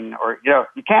lean, or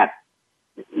you can't.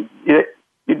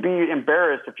 You'd be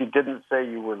embarrassed if you didn't say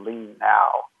you were lean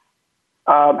now.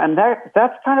 And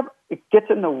that's kind of, it gets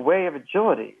in the way of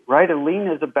agility, right? A lean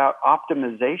is about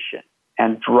optimization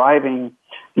and driving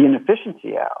the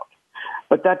inefficiency out.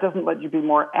 But that doesn't let you be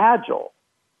more agile.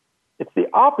 It's the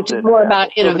opposite. It's more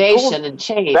about innovation and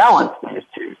change. Balance these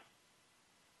two.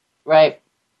 Right.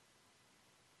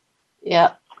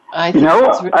 Yeah. I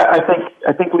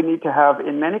think we need to have,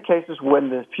 in many cases, when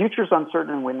the future's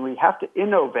uncertain and when we have to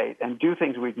innovate and do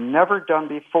things we've never done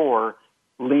before,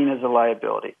 lean is a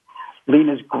liability. Lean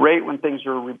is great when things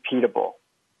are repeatable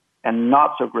and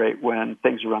not so great when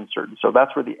things are uncertain. So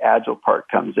that's where the agile part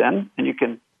comes in. And you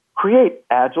can create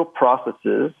agile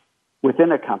processes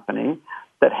within a company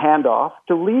that hand off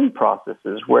to lean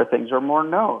processes where things are more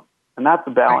known. And that's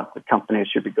the balance that companies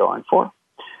should be going for.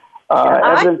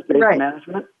 Evidence-based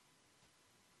management.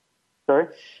 Sorry?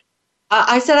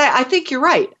 I said, I think you're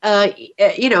right.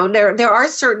 There are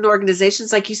certain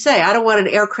organizations, like you say, I don't want an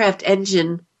aircraft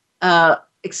engine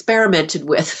experimented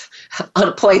with on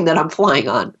a plane that I'm flying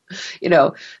on,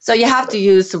 So you have to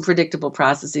use some predictable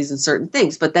processes and certain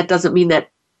things, but that doesn't mean that,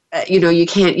 you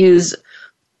can't use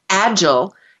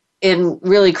agile in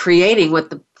really creating what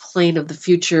the plane of the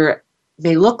future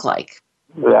may look like.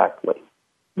 Exactly.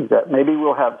 Maybe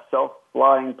we'll have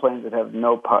self-flying planes that have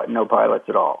no pilots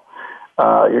at all.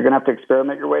 You're going to have to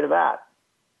experiment your way to that.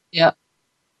 Yeah.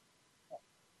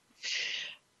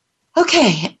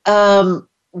 Okay.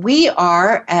 We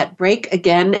are at break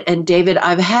again. And David,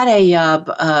 I've had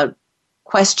a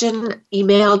question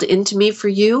emailed into me for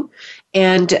you.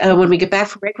 And when we get back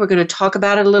from break, we're going to talk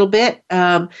about it a little bit.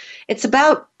 It's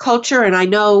about culture. And I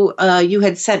know you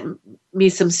had sent me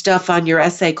some stuff on your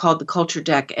essay called The Culture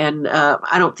Deck. And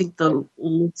I don't think the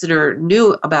listener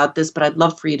knew about this, but I'd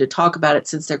love for you to talk about it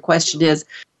since their question is,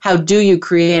 how do you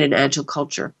create an agile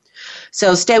culture?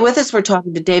 So stay with us. We're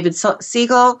talking to David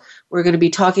Siegel. We're going to be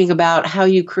talking about how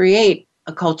you create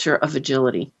a culture of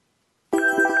agility.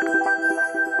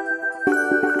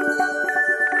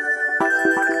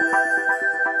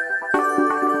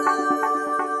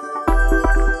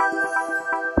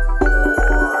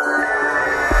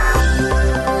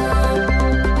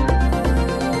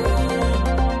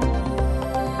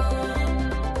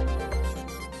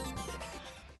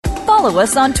 Follow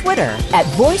us on Twitter at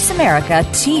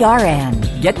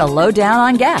VoiceAmericaTRN. Get the lowdown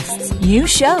on guests, new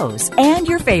shows, and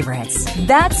your favorites.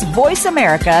 That's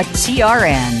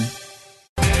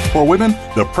VoiceAmericaTRN. For women,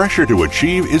 the pressure to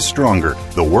achieve is stronger,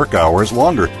 the work hours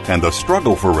longer, and the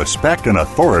struggle for respect and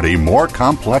authority more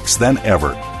complex than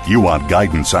ever. You want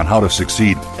guidance on how to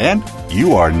succeed, and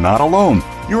you are not alone.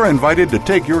 You're invited to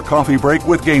take your coffee break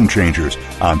with Game Changers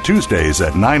on Tuesdays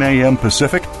at 9 a.m.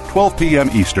 Pacific, 12 p.m.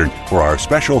 Eastern for our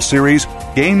special series,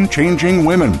 Game Changing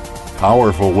Women.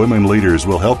 Powerful women leaders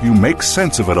will help you make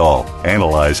sense of it all,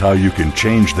 analyze how you can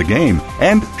change the game,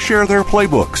 and share their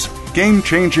playbooks. Game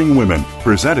Changing Women,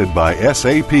 presented by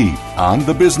SAP on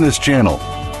the Business Channel.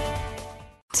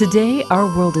 Today, our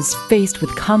world is faced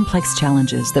with complex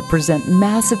challenges that present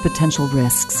massive potential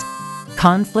risks.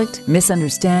 Conflict,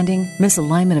 misunderstanding,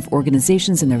 misalignment of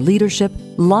organizations and their leadership,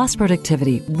 lost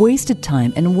productivity, wasted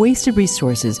time, and wasted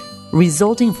resources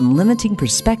resulting from limiting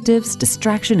perspectives,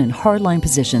 distraction, and hardline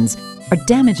positions are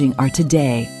damaging our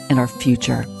today and our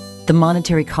future. The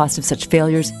monetary cost of such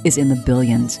failures is in the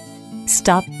billions.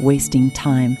 Stop wasting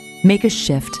time. Make a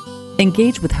shift.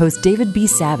 Engage with host David B.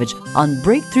 Savage on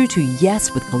Breakthrough to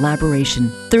Yes with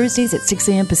Collaboration, Thursdays at 6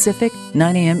 a.m. Pacific,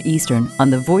 9 a.m. Eastern on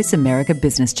the Voice America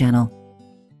Business Channel.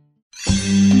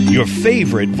 Your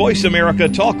favorite Voice America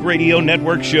Talk Radio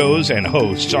Network shows and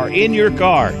hosts are in your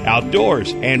car,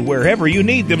 outdoors, and wherever you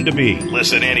need them to be.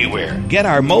 Listen anywhere. Get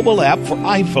our mobile app for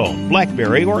iPhone,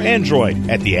 BlackBerry, or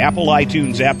Android at the Apple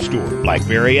iTunes App Store,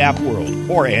 BlackBerry App World,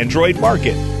 or Android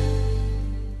Market.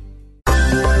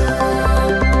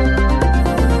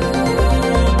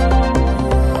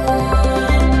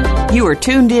 You are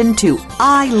tuned in to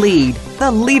I Lead,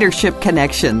 the Leadership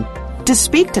Connection. To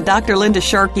speak to Dr. Linda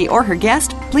Sharkey or her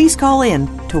guest, please call in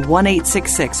to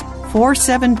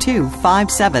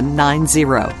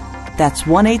 1-866-472-5790. That's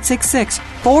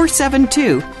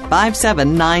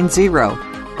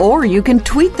 1-866-472-5790. Or you can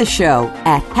tweet the show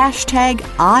at #ILeadTLC.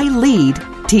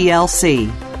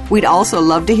 We'd also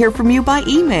love to hear from you by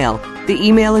email. The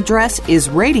email address is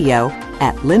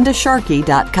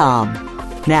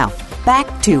radio@lindasharkey.com. Now,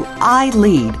 back to I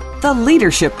Lead, the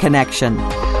Leadership Connection.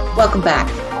 Welcome back.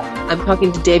 I'm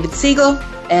talking to David Siegel,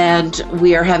 and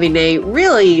we are having a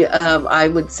really, I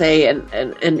would say,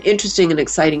 an interesting and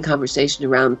exciting conversation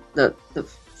around the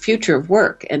future of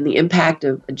work and the impact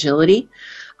of agility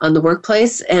on the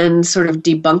workplace, and sort of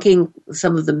debunking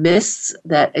some of the myths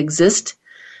that exist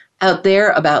out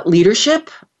there about leadership,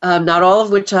 not all of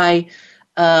which I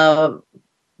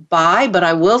buy, but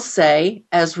I will say,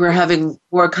 as we're having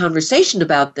more conversation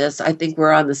about this, I think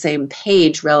we're on the same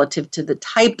page relative to the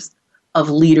types of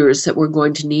leaders that we're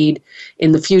going to need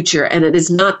in the future. And it is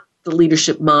not the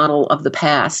leadership model of the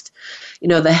past. You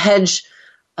know, the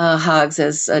hedgehogs,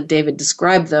 as David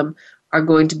described them, are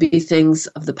going to be things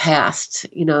of the past.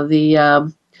 You know,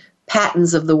 the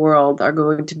Pattons of the world are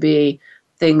going to be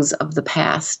things of the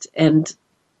past. And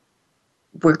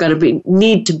we're going to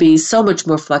need to be so much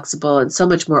more flexible and so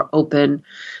much more open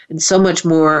and so much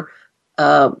more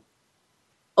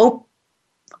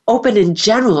open in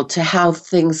general to how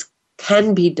things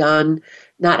can be done,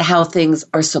 not how things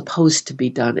are supposed to be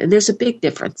done. And there's a big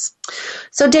difference.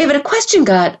 So, David, a question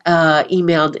got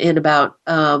emailed in about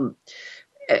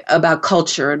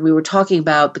culture, and we were talking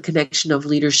about the connection of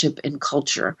leadership and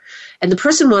culture. And the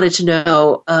person wanted to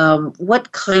know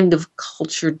what kind of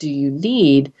culture do you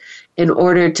need in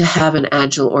order to have an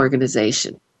agile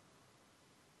organization?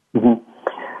 Mm-hmm.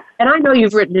 And I know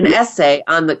you've written an essay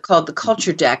called The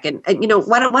Culture Deck, and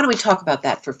why don't we talk about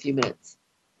that for a few minutes?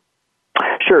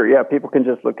 Sure, yeah, people can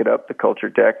just look it up, The Culture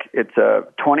Deck. It's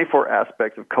 24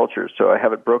 aspects of culture, so I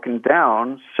have it broken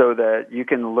down so that you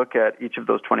can look at each of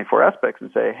those 24 aspects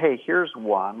and say, hey, here's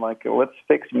one, like let's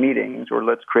fix meetings, or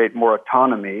let's create more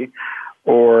autonomy,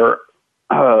 or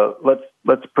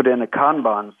let's put in a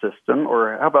Kanban system,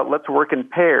 or how about let's work in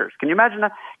pairs. Can you imagine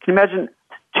that? Can you imagine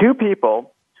two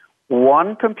people,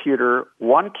 one computer,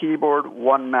 one keyboard,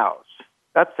 one mouse?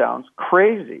 That sounds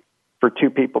crazy for two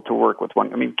people to work with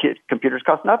one. I mean, computers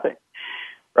cost nothing,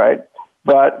 right?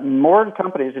 But more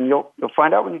companies, and you'll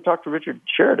find out when you talk to Richard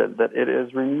Sheridan, that it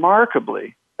is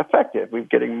remarkably effective. We're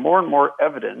getting more and more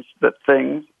evidence that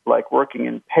things like working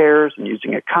in pairs and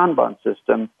using a Kanban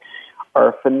system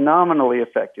are phenomenally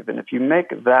effective. And if you make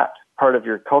that part of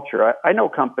your culture, I know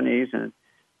companies and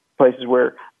places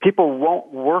where people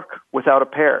won't work without a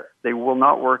pair. They will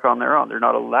not work on their own. They're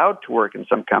not allowed to work in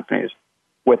some companies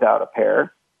without a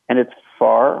pair, and it's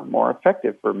far more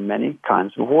effective for many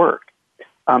kinds of work.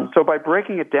 So by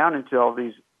breaking it down into all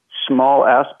these small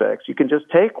aspects, you can just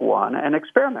take one and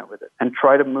experiment with it and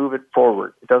try to move it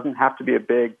forward. It doesn't have to be a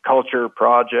big culture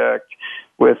project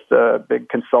with big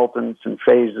consultants and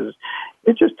phases.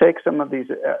 It just takes some of these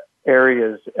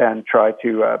areas and try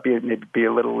to be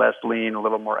a little less lean, a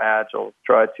little more agile,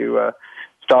 try to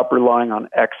stop relying on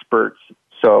experts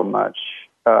so much,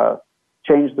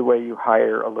 change the way you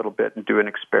hire a little bit and do an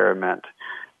experiment,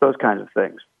 those kinds of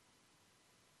things.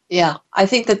 Yeah, I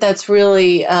think that's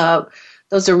really,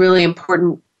 those are really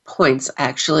important points,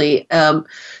 actually.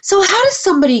 So how does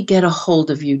somebody get a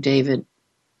hold of you, David?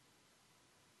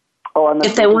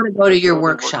 If they want to go to your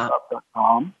workshop.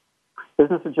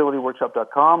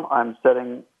 BusinessAgilityWorkshop.com. I'm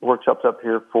setting workshops up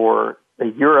here for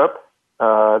Europe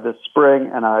this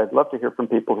spring, and I'd love to hear from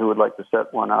people who would like to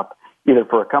set one up, either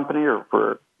for a company or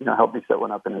for help me set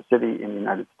one up in a city in the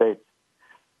United States.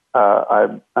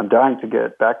 I'm dying to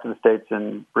get back to the States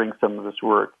and bring some of this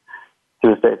work to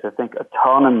the States. I think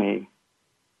autonomy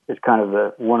is kind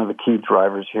of one of the key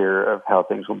drivers here of how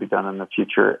things will be done in the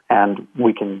future, and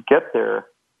we can get there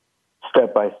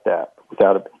step by step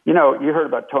without you heard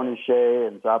about Tony Hsieh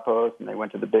and Zappos, and they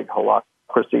went to the big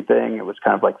holacracy thing. It was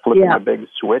kind of like flipping a big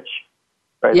switch,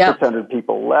 right? Yep. 600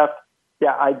 people left.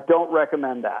 Yeah, I don't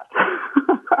recommend that.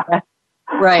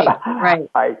 Right.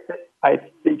 I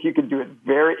think you can do it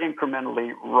very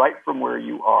incrementally right from where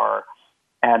you are,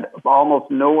 and almost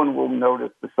no one will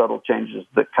notice the subtle changes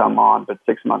that come on, but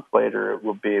 6 months later it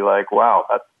will be like, wow,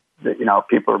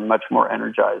 people are much more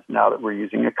energized now that we're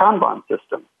using a Kanban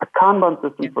system. A Kanban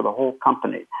system for the whole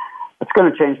company. It's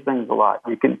going to change things a lot.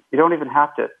 You don't even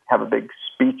have to have a big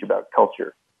speech about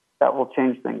culture. That will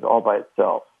change things all by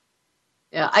itself.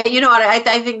 Yeah, I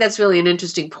think that's really an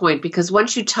interesting point, because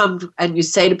once you come and you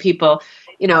say to people,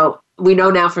 we know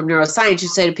now from neuroscience, you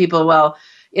say to people, well,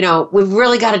 we've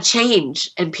really got to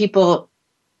change, and people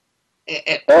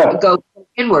go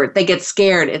inward. They get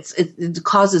scared. It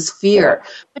causes fear.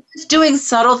 But just doing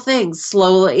subtle things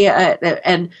slowly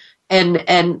and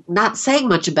not saying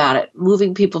much about it,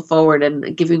 moving people forward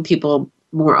and giving people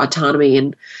more autonomy.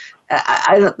 And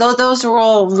those are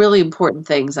all really important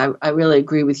things. I really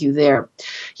agree with you there.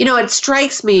 It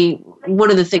strikes me,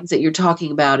 one of the things that you're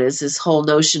talking about is this whole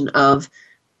notion of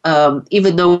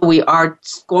even though we are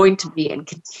going to be and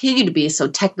continue to be so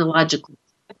technologically,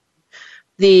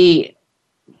 the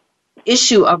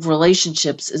issue of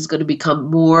relationships is going to become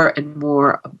more and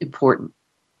more important.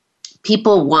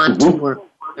 People want to work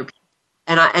with other people,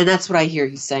 and that's what I hear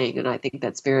you saying, and I think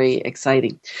that's very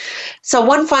exciting. So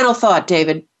one final thought,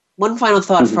 David. One final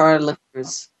thought for our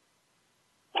listeners.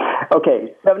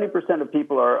 Okay, 70% of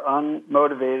people are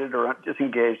unmotivated or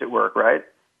disengaged at work, right?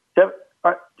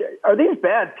 Are these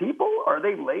bad people? Are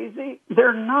they lazy?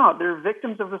 They're not. They're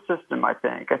victims of the system, I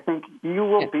think. I think you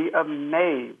will be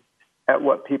amazed at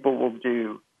what people will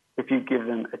do if you give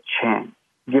them a chance.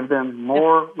 Give them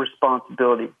more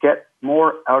responsibility. Get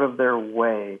more out of their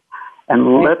way.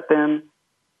 And let them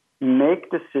make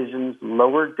decisions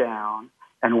lower down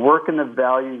and work in the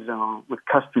value zone with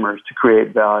customers to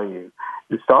create value.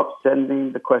 And stop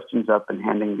sending the questions up and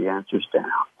handing the answers down.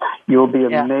 You'll be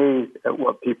amazed at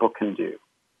what people can do.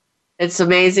 It's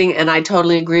amazing, and I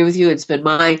totally agree with you. It's been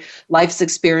my life's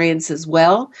experience as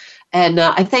well. And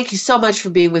I thank you so much for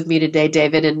being with me today,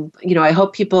 David. And, I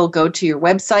hope people go to your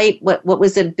website. What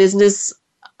was it? What's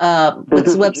the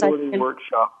website?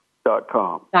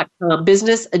 BusinessAgilityWorkshop.com.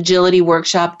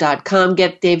 BusinessAgilityWorkshop.com.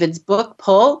 Get David's book,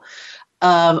 Pull.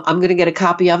 I'm going to get a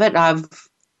copy of it. I'm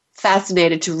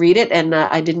fascinated to read it, and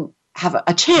I didn't have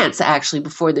a chance actually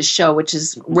before this show, which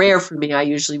is rare for me. I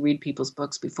usually read people's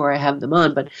books before I have them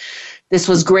on, but this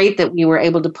was great that we were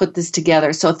able to put this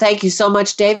together. So thank you so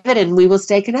much, David, and we will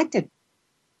stay connected.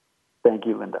 Thank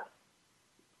you, Linda.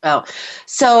 Well,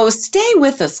 so stay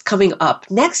with us. Coming up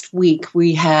next week,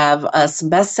 we have some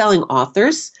best-selling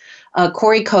authors.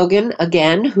 Corey Kogan,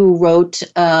 again, who wrote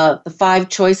The 5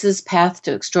 Choices Path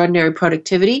to Extraordinary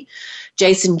Productivity.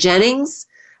 Jason Jennings,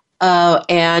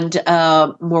 and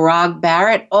Morag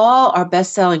Barrett, all are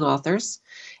best-selling authors,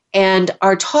 and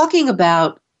are talking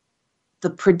about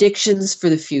the predictions for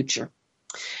the future.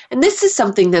 And this is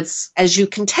something that's, as you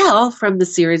can tell from the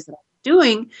series that I'm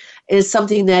doing, is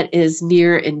something that is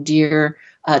near and dear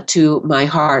to my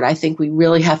heart. I think we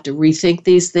really have to rethink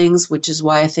these things, which is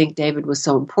why I think David was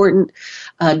so important.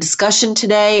 Discussion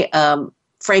today,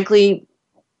 frankly,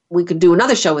 we could do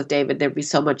another show with David. There'd be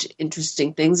so much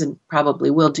interesting things, and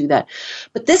probably will do that.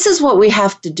 But this is what we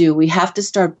have to do. We have to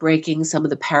start breaking some of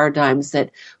the paradigms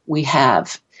that we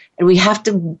have. And we have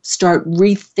to start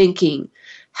rethinking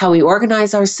how we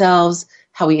organize ourselves,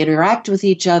 how we interact with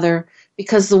each other,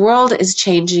 because the world is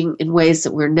changing in ways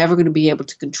that we're never going to be able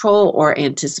to control or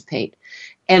anticipate.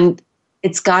 And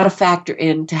it's got to factor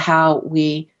into how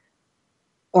we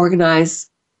organize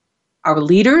our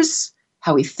leaders,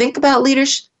 how we think about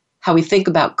leadership, how we think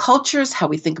about cultures, how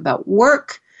we think about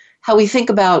work, how we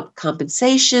think about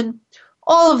compensation,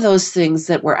 all of those things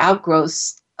that were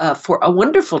outgrowths for a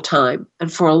wonderful time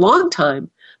and for a long time,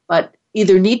 but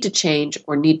either need to change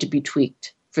or need to be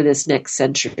tweaked for this next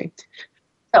century.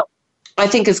 So I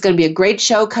think it's going to be a great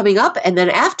show coming up. And then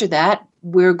after that,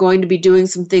 we're going to be doing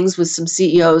some things with some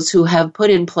CEOs who have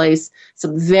put in place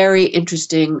some very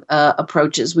interesting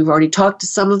approaches. We've already talked to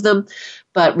some of them,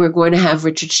 but we're going to have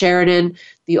Richard Sheridan,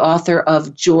 the author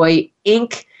of Joy,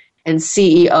 Inc., and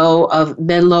CEO of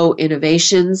Menlo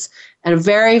Innovations. And I'm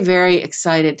very, very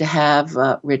excited to have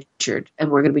Richard.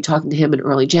 And we're going to be talking to him in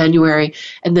early January.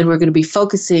 And then we're going to be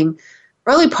focusing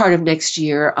early part of next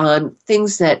year on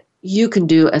things that you can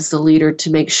do as the leader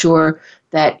to make sure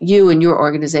that you and your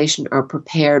organization are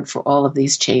prepared for all of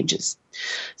these changes.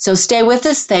 So stay with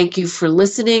us. Thank you for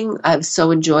listening. I've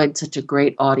so enjoyed such a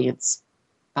great audience.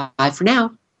 Bye for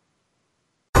now.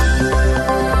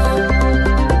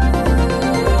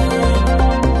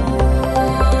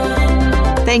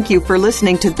 Thank you for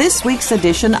listening to this week's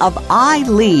edition of I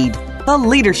Lead, the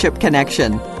Leadership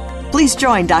Connection. Please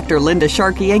join Dr. Linda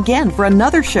Sharkey again for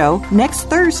another show next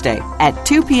Thursday at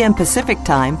 2 p.m. Pacific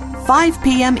Time, 5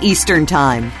 p.m. Eastern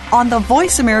Time on the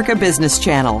Voice America Business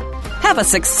Channel. Have a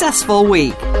successful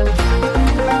week.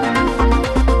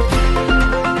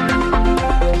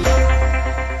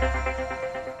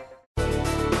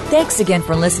 Thanks again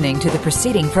for listening to the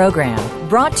preceding program,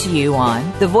 brought to you on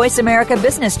the Voice America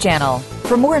Business Channel.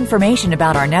 For more information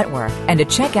about our network and to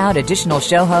check out additional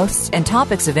show hosts and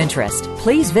topics of interest,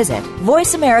 please visit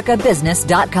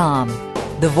voiceamericabusiness.com.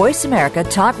 The Voice America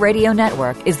Talk Radio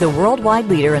Network is the worldwide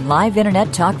leader in live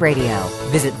Internet talk radio.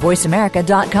 Visit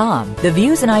voiceamerica.com. The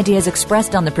views and ideas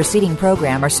expressed on the preceding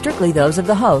program are strictly those of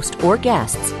the host or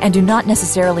guests and do not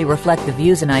necessarily reflect the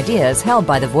views and ideas held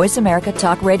by the Voice America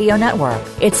Talk Radio Network,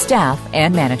 its staff,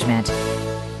 and management.